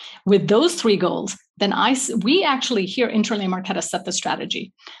large. With those three goals, then we actually here internally in Marqeta set the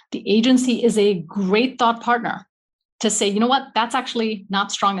strategy. The agency is a great thought partner to say, you know what, that's actually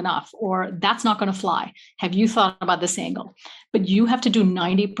not strong enough, or that's not going to fly. Have you thought about this angle? But you have to do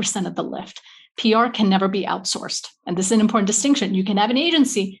 90% of the lift. PR can never be outsourced. And this is an important distinction. You can have an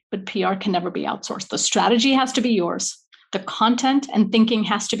agency, but PR can never be outsourced. The strategy has to be yours. The content and thinking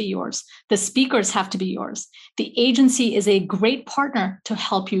has to be yours. The speakers have to be yours. The agency is a great partner to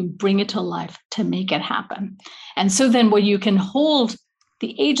help you bring it to life, to make it happen. And so then what you can hold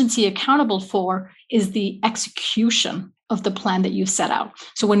the agency accountable for is the execution of the plan that you've set out.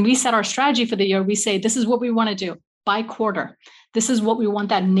 So when we set our strategy for the year, we say, this is what we want to do by quarter. This is what we want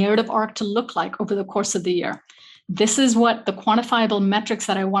that narrative arc to look like over the course of the year. This is what the quantifiable metrics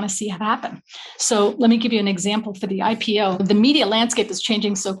that I want to see have happen. So let me give you an example for the IPO. The media landscape is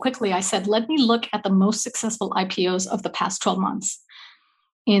changing so quickly. I said, let me look at the most successful IPOs of the past 12 months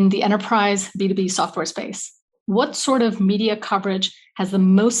in the enterprise B2B software space. What sort of media coverage has the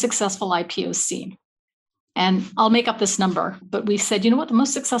most successful IPOs seen? And I'll make up this number, but we said, you know what, the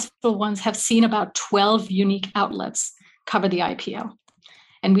most successful ones have seen about 12 unique outlets cover the IPO.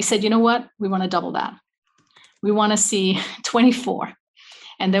 And we said, you know what, we want to double that. We want to see 24.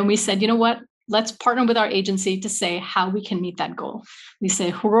 And then we said, you know what, let's partner with our agency to say how we can meet that goal. We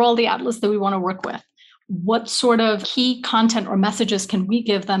say, who are all the outlets that we want to work with? What sort of key content or messages can we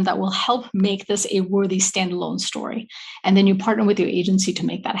give them that will help make this a worthy standalone story? And then you partner with your agency to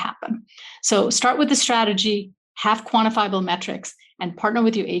make that happen. So start with the strategy, have quantifiable metrics, and partner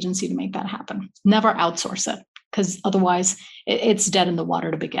with your agency to make that happen. Never outsource it, because otherwise it's dead in the water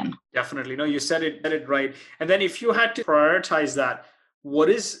to begin. Definitely. No, you said it right. And then if you had to prioritize that, what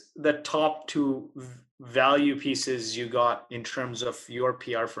is the top two value pieces you got in terms of your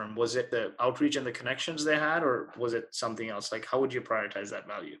PR firm? Was it the outreach and the connections they had, or was it something else? Like, how would you prioritize that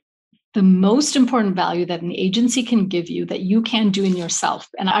value? The most important value that an agency can give you that you can do in yourself.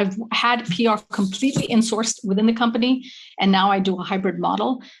 And I've had PR completely insourced within the company, and now I do a hybrid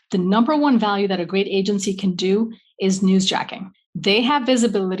model. The number one value that a great agency can do is newsjacking. They have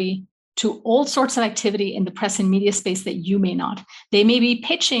visibility to all sorts of activity in the press and media space that you may not. They may be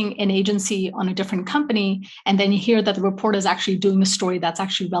pitching an agency on a different company, and then you hear that the reporter is actually doing a story that's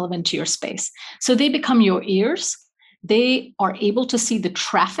actually relevant to your space. So they become your ears. They are able to see the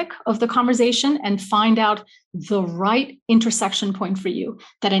traffic of the conversation and find out the right intersection point for you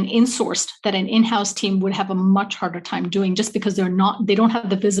that an in-house team would have a much harder time doing, just because they don't have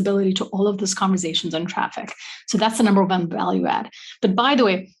the visibility to all of those conversations and traffic. So that's the number one value add. But by the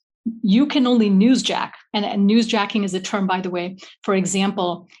way, you can only newsjack, and newsjacking is a term, by the way. For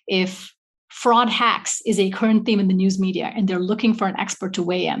example, if fraud hacks is a current theme in the news media and they're looking for an expert to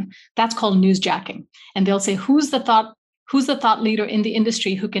weigh in, that's called newsjacking. And they'll say, who's the thought leader in the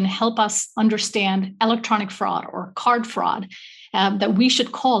industry who can help us understand electronic fraud or card fraud that we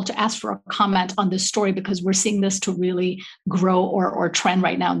should call to ask for a comment on this story, because we're seeing this to really grow or trend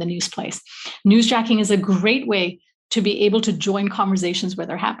right now in the news place. Newsjacking is a great way to be able to join conversations where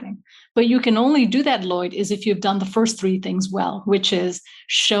they're happening. But you can only do that, Lloyd, is if you've done the first three things well, which is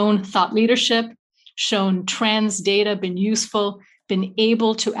shown thought leadership, shown trends, data, been useful, been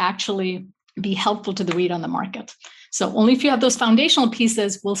able to actually be helpful to the read on the market. So only if you have those foundational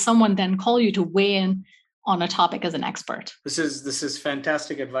pieces will someone then call you to weigh in on a topic as an expert. This is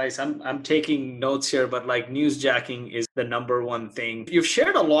fantastic advice. I'm taking notes here, but like newsjacking is the number one thing. You've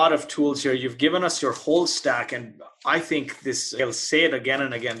shared a lot of tools here. You've given us your whole stack, and I think this, I'll say it again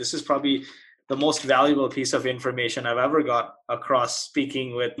and again, this is probably the most valuable piece of information I've ever got across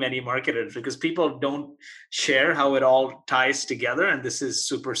speaking with many marketers, because people don't share how it all ties together, and this is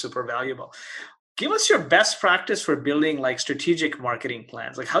super, super valuable. Give us your best practice for building like strategic marketing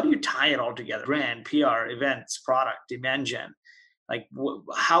plans. Like, how do you tie it all together? Brand, PR, events, product, demand gen. Like,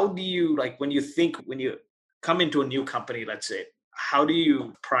 how do you, like, when you come into a new company, let's say, how do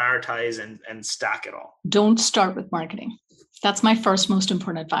you prioritize and stack it all? Don't start with marketing. That's my first most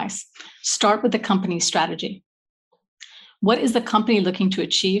important advice. Start with the company's strategy. What is the company looking to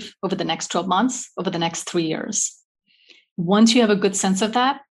achieve over the next 12 months, over the next 3 years? Once you have a good sense of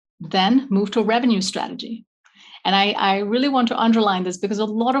that, then move to a revenue strategy. And I really want to underline this because a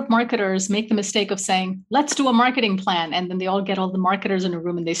lot of marketers make the mistake of saying, let's do a marketing plan. And then they all get all the marketers in a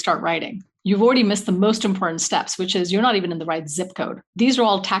room and they start writing. You've already missed the most important steps, which is you're not even in the right zip code. These are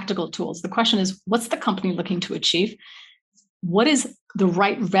all tactical tools. The question is, what's the company looking to achieve? What is the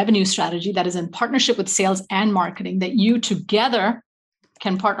right revenue strategy that is in partnership with sales and marketing that you together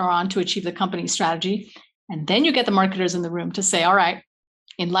can partner on to achieve the company strategy? And then you get the marketers in the room to say, all right,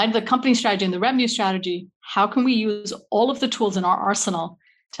 in light of the company strategy and the revenue strategy, how can we use all of the tools in our arsenal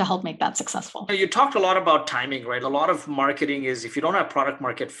to help make that successful? You talked a lot about timing, right? A lot of marketing is if you don't have product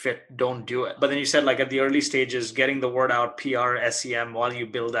market fit, don't do it. But then you said like at the early stages, getting the word out, PR, SEM, while you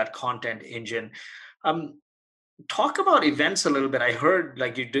build that content engine. Talk about events a little bit. I heard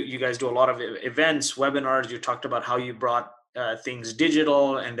like you guys do a lot of events, webinars. You talked about how you brought things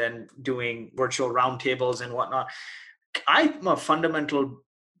digital and then doing virtual roundtables and whatnot. I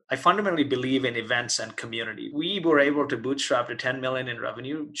fundamentally believe in events and community. We were able to bootstrap to 10 million in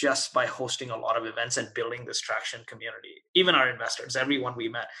revenue just by hosting a lot of events and building this traction community. Even our investors, everyone we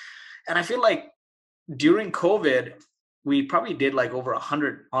met. And I feel like during COVID, we probably did like over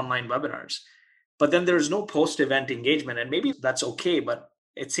 100 online webinars. But then there's no post-event engagement, and maybe that's okay, but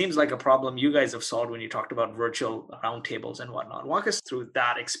it seems like a problem you guys have solved when you talked about virtual roundtables and whatnot. Walk us through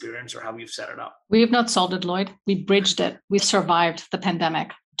that experience or how you've set it up. We have not solved it, Lloyd. We bridged it. We survived the pandemic,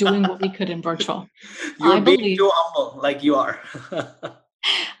 doing what we could in virtual. You're being too humble, like you are.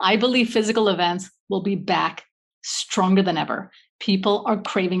 I believe physical events will be back stronger than ever. People are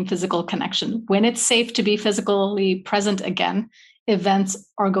craving physical connection. When it's safe to be physically present again, events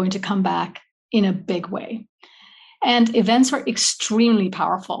are going to come back in a big way. And events are extremely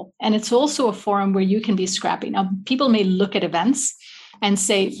powerful. And it's also a forum where you can be scrappy. Now, people may look at events and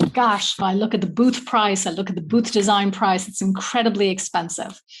say, gosh, I look at the booth price, I look at the booth design price, it's incredibly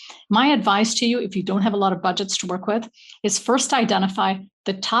expensive. My advice to you, if you don't have a lot of budgets to work with, is first identify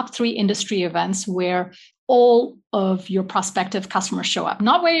the top 3 industry events where all of your prospective customers show up,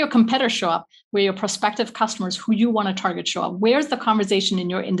 not where your competitors show up, where your prospective customers who you want to target show up. Where's the conversation in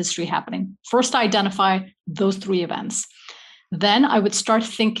your industry happening? First, identify those 3 events. Then I would start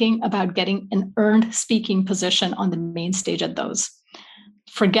thinking about getting an earned speaking position on the main stage at those.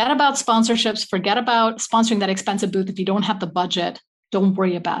 Forget about sponsorships, forget about sponsoring that expensive booth. If you don't have the budget, don't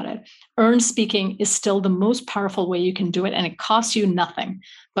worry about it. Earned speaking is still the most powerful way you can do it, and it costs you nothing.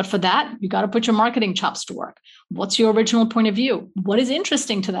 But for that, you got to put your marketing chops to work. What's your original point of view? What is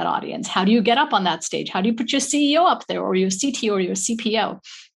interesting to that audience? How do you get up on that stage? How do you put your CEO up there, or your CTO, or your CPO,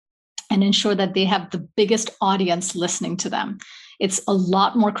 and ensure that they have the biggest audience listening to them? It's a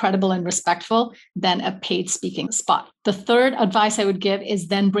lot more credible and respectful than a paid speaking spot. The third advice I would give is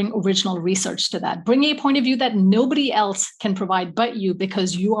then bring original research to that. Bring a point of view that nobody else can provide but you,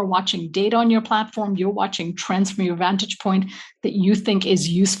 because you are watching data on your platform, you're watching trends from your vantage point that you think is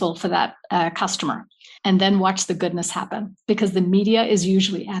useful for that customer. And then watch the goodness happen, because the media is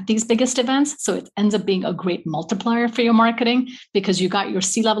usually at these biggest events. So it ends up being a great multiplier for your marketing, because you got your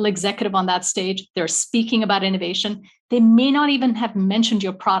C-level executive on that stage. They're speaking about innovation. They may not even have mentioned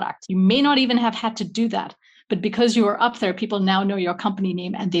your product. You may not even have had to do that. But because you are up there, people now know your company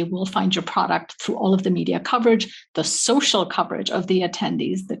name, and they will find your product through all of the media coverage, the social coverage of the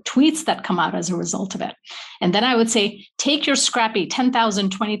attendees, the tweets that come out as a result of it. And then I would say, take your scrappy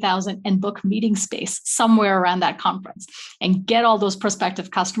 10,000, 20,000 and book meeting space somewhere around that conference, and get all those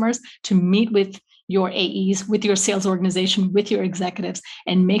prospective customers to meet with your AEs, with your sales organization, with your executives,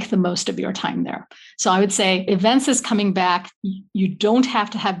 and make the most of your time there. So I would say events is coming back. You don't have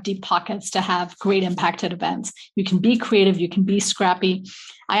to have deep pockets to have great impact at events. You can be creative, you can be scrappy.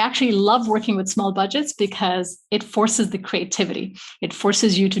 I actually love working with small budgets because it forces the creativity. It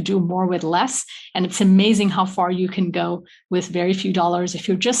forces you to do more with less. And it's amazing how far you can go with very few dollars if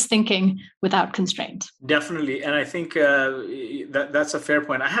you're just thinking without constraint. Definitely. And I think that's a fair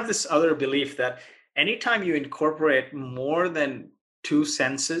point. I have this other belief that anytime you incorporate more than two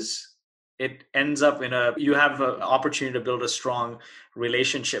senses, it ends up you have an opportunity to build a strong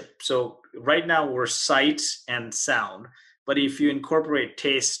relationship. So right now we're sight and sound, but if you incorporate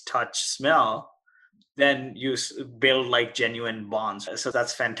taste, touch, smell, then you build like genuine bonds. So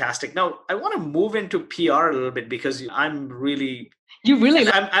that's fantastic. Now I want to move into PR a little bit because I'm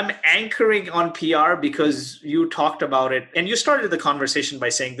anchoring on PR because you talked about it and you started the conversation by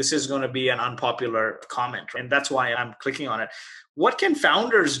saying this is going to be an unpopular comment. And that's why I'm clicking on it. What can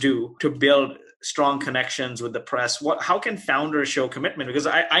founders do to build strong connections with the press? How can founders show commitment? Because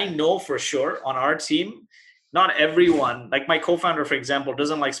I know for sure on our team, not everyone, like my co-founder, for example,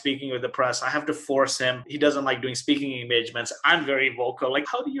 doesn't like speaking with the press. I have to force him. He doesn't like doing speaking engagements. I'm very vocal. Like,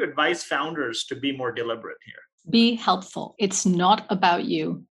 how do you advise founders to be more deliberate here? Be helpful. It's not about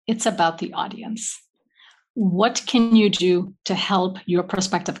you. It's about the audience. What can you do to help your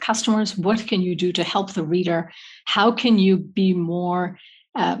prospective customers? What can you do to help the reader? How can you be more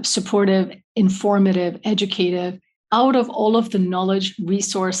supportive, informative, educative out of all of the knowledge,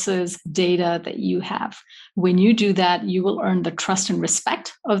 resources, data that you have? When you do that, you will earn the trust and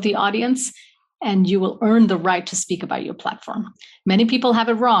respect of the audience, and you will earn the right to speak about your platform. Many people have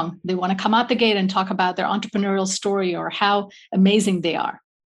it wrong. They want to come out the gate and talk about their entrepreneurial story or how amazing they are.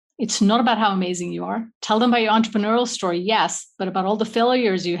 It's not about how amazing you are. Tell them about your entrepreneurial story, yes, but about all the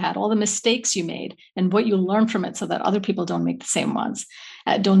failures you had, all the mistakes you made, and what you learned from it so that other people don't make the same ones.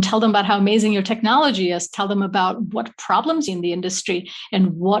 Don't tell them about how amazing your technology is. Tell them about what problems in the industry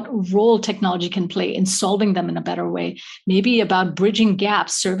and what role technology can play in solving them in a better way. Maybe about bridging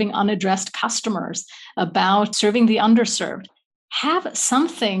gaps, serving unaddressed customers, about serving the underserved. Have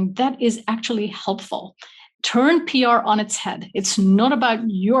something that is actually helpful. Turn PR on its head. It's not about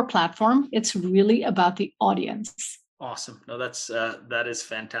your platform. It's really about the audience. Awesome. No, that is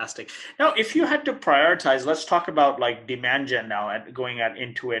fantastic. Now, if you had to prioritize, let's talk about like demand gen now and going at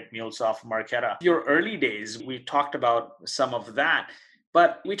Intuit, MuleSoft, Marqeta. Your early days, we talked about some of that,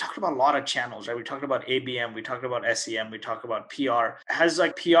 but we talked about a lot of channels, right? We talked about ABM, we talked about SEM, we talked about PR. Has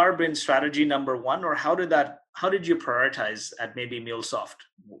like PR been strategy number one, or how did you prioritize at maybe MuleSoft,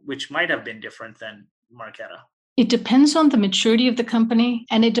 which might have been different than Marqeta? It depends on the maturity of the company,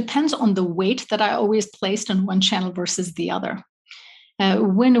 and it depends on the weight that I always placed on one channel versus the other.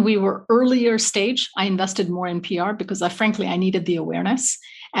 When we were earlier stage, I invested more in PR because I needed the awareness.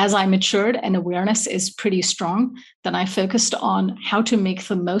 As I matured and awareness is pretty strong, then I focused on how to make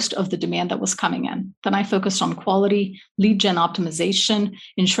the most of the demand that was coming in. Then I focused on quality, lead gen optimization,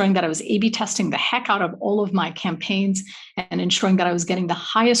 ensuring that I was A/B testing the heck out of all of my campaigns and ensuring that I was getting the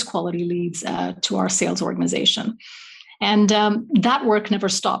highest quality leads to our sales organization. And that work never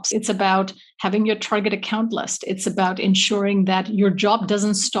stops. It's about having your target account list. It's about ensuring that your job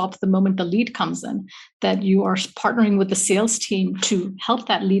doesn't stop the moment the lead comes in, that you are partnering with the sales team to help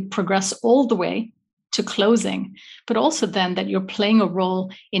that lead progress all the way to closing, but also then that you're playing a role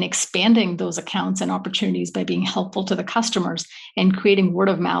in expanding those accounts and opportunities by being helpful to the customers and creating word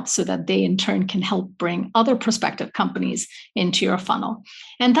of mouth so that they in turn can help bring other prospective companies into your funnel.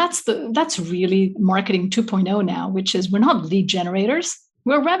 And that's really marketing 2.0 now, which is we're not lead generators,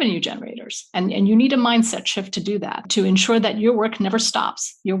 we're revenue generators. And you need a mindset shift to do that, to ensure that your work never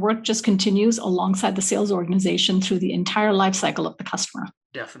stops. Your work just continues alongside the sales organization through the entire life cycle of the customer.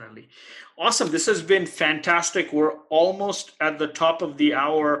 Definitely. Awesome. This has been fantastic. We're almost at the top of the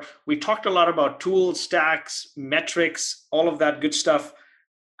hour. We talked a lot about tools, stacks, metrics, all of that good stuff.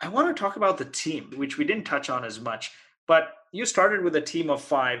 I want to talk about the team, which we didn't touch on as much, but you started with a team of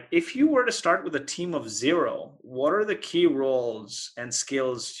 5. If you were to start with a team of 0, what are the key roles and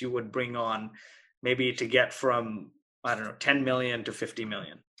skills you would bring on maybe to get from, 10 million to 50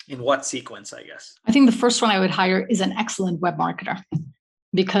 million? In what sequence, I guess? I think the first one I would hire is an excellent web marketer,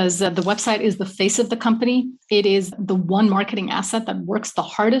 because the website is the face of the company. It is the one marketing asset that works the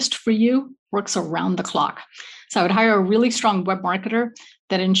hardest for you, works around the clock. So I would hire a really strong web marketer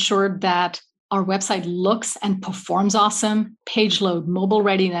that ensured that our website looks and performs awesome, page load, mobile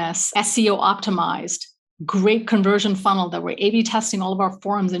readiness, SEO optimized, great conversion funnel, that we're A/B testing all of our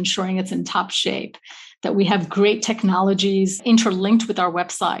forums, ensuring it's in top shape, that we have great technologies interlinked with our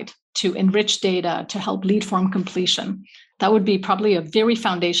website, to enrich data, to help lead form completion. That would be probably a very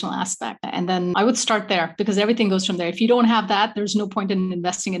foundational aspect. And then I would start there because everything goes from there. If you don't have that, there's no point in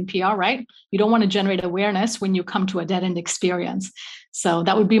investing in PR, right? You don't want to generate awareness when you come to a dead end experience. So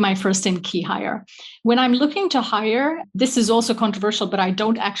that would be my first and key hire. When I'm looking to hire, this is also controversial, but I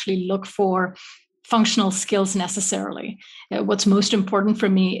don't actually look for functional skills necessarily. What's most important for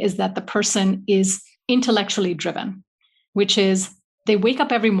me is that the person is intellectually driven, which is they wake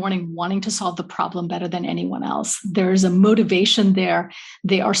up every morning wanting to solve the problem better than anyone else. There's a motivation there.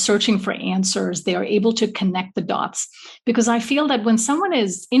 They are searching for answers. They are able to connect the dots. Because I feel that when someone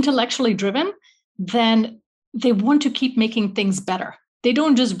is intellectually driven, then they want to keep making things better. They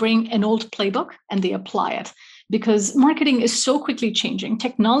don't just bring an old playbook and they apply it. Because marketing is so quickly changing,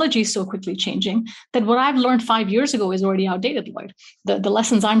 technology is so quickly changing that what I've learned 5 years ago is already outdated, Lloyd. The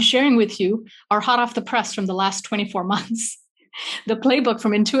lessons I'm sharing with you are hot off the press from the last 24 months. The playbook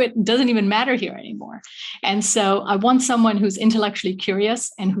from Intuit doesn't even matter here anymore. And so I want someone who's intellectually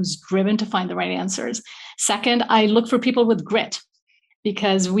curious and who's driven to find the right answers. Second, I look for people with grit,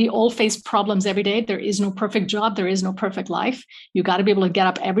 because we all face problems every day. There is no perfect job. There is no perfect life. You got to be able to get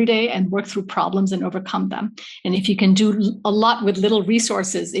up every day and work through problems and overcome them. And if you can do a lot with little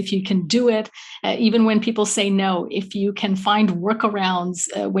resources, if you can do it, even when people say no, if you can find workarounds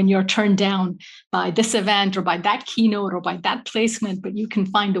when you're turned down by this event or by that keynote or by that placement, but you can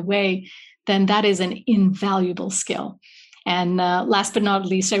find a way, then that is an invaluable skill. And last but not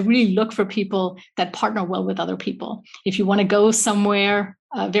least, I really look for people that partner well with other people. If you want to go somewhere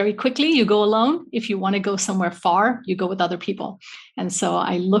very quickly, you go alone. If you want to go somewhere far, you go with other people. And so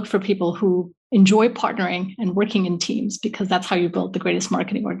I look for people who enjoy partnering and working in teams, because that's how you build the greatest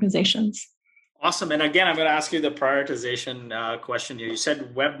marketing organizations. Awesome. And again, I'm going to ask you the prioritization question here. You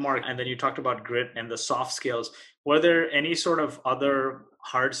said web marketing, and then you talked about grit and the soft skills. Were there any sort of other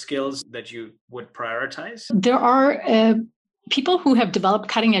hard skills that you would prioritize? There are people who have developed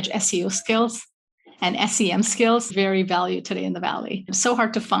cutting edge SEO skills and SEM skills, very valued today in the Valley. It's so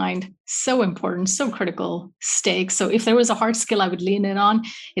hard to find, so important, so critical stakes. So if there was a hard skill I would lean in on,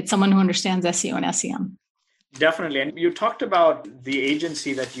 it's someone who understands SEO and SEM. Definitely. And you talked about the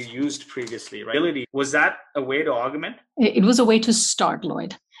agency that you used previously, right? Was that a way to augment? It was a way to start,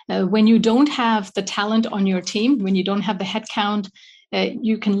 Lloyd. When you don't have the talent on your team, when you don't have the headcount,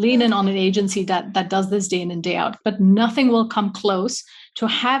 you can lean in on an agency that does this day in and day out, but nothing will come close to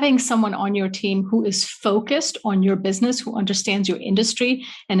having someone on your team who is focused on your business, who understands your industry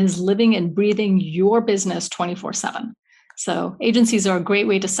and is living and breathing your business 24/7. So agencies are a great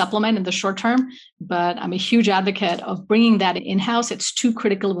way to supplement in the short term, but I'm a huge advocate of bringing that in-house. It's too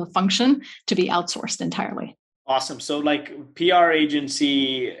critical of a function to be outsourced entirely. Awesome. So like PR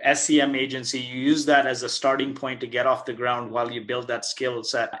agency, SEM agency, you use that as a starting point to get off the ground while you build that skill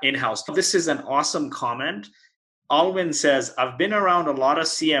set in-house. This is an awesome comment. Alwyn says, I've been around a lot of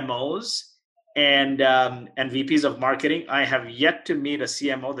CMOs and VPs of marketing. I have yet to meet a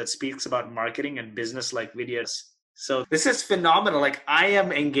CMO that speaks about marketing and business like Vidya. So this is phenomenal. Like I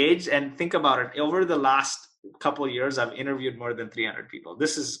am engaged, and think about it. Over the last couple of years, I've interviewed more than 300 people.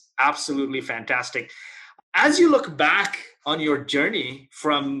 This is absolutely fantastic. As you look back on your journey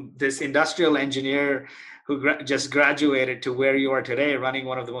from this industrial engineer who just graduated to where you are today, running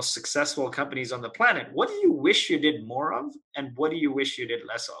one of the most successful companies on the planet, what do you wish you did more of? And what do you wish you did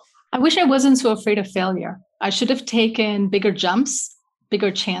less of? I wish I wasn't so afraid of failure. I should have taken bigger jumps,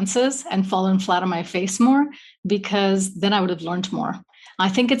 bigger chances, and fallen flat on my face more, because then I would have learned more. I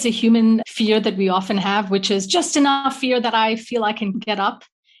think it's a human fear that we often have, which is just enough fear that I feel I can get up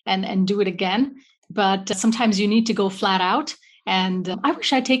and do it again. But sometimes you need to go flat out. And I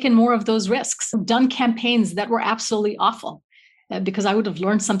wish I'd taken more of those risks, done campaigns that were absolutely awful, because I would have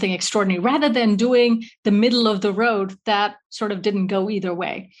learned something extraordinary rather than doing the middle of the road that sort of didn't go either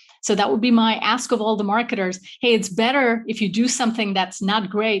way. So that would be my ask of all the marketers. Hey, it's better if you do something that's not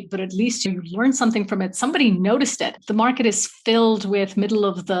great, but at least you learn something from it. Somebody noticed it. The market is filled with middle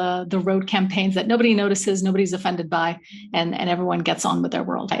of the road campaigns that nobody notices, nobody's offended by, and everyone gets on with their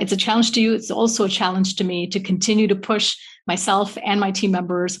world. It's a challenge to you. It's also a challenge to me to continue to push myself and my team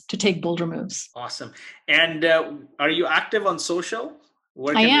members to take bolder moves. Awesome. And are you active on social?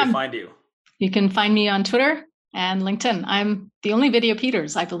 Where can we find you? You can find me on Twitter and LinkedIn. I'm the only Vidya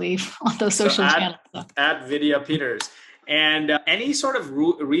Peters, I believe, on those social channels. At Vidya Peters. And any sort of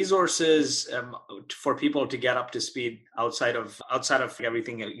resources for people to get up to speed outside of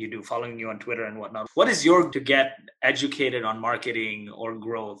everything that you do, following you on Twitter and whatnot. What is to get educated on marketing or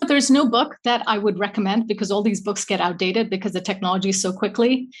growth? There's no book that I would recommend, because all these books get outdated because the technology is so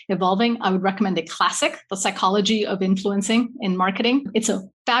quickly evolving. I would recommend a classic, The Psychology of Influencing in Marketing. It's a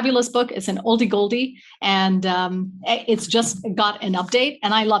Fabulous book. It's an oldie goldie, and it's just got an update,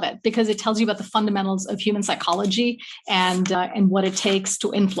 and I love it because it tells you about the fundamentals of human psychology and what it takes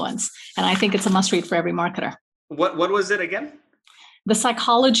to influence. And I think it's a must read for every marketer. What was it again? The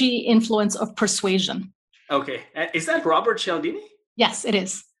Psychology Influence of Persuasion. Okay. Is that Robert Cialdini? Yes, it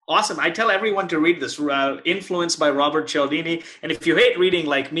is. Awesome. I tell everyone to read this, Influenced by Robert Cialdini. And if you hate reading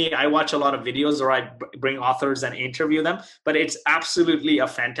like me, I watch a lot of videos or I bring authors and interview them. But it's absolutely a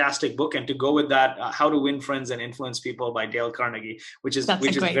fantastic book. And to go with that, How to Win Friends and Influence People by Dale Carnegie, which is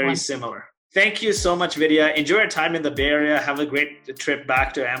very similar. Thank you so much, Vidya. Enjoy your time in the Bay Area. Have a great trip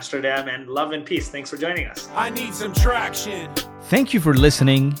back to Amsterdam, and love and peace. Thanks for joining us. I need some traction. Thank you for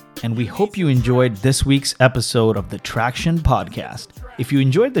listening, and we hope you enjoyed this week's episode of the Traction Podcast. If you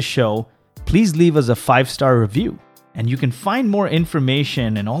enjoyed the show, please leave us a 5-star review. And you can find more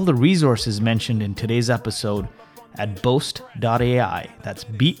information and all the resources mentioned in today's episode at boast.ai. That's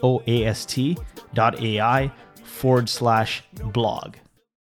BOAST.ai/blog.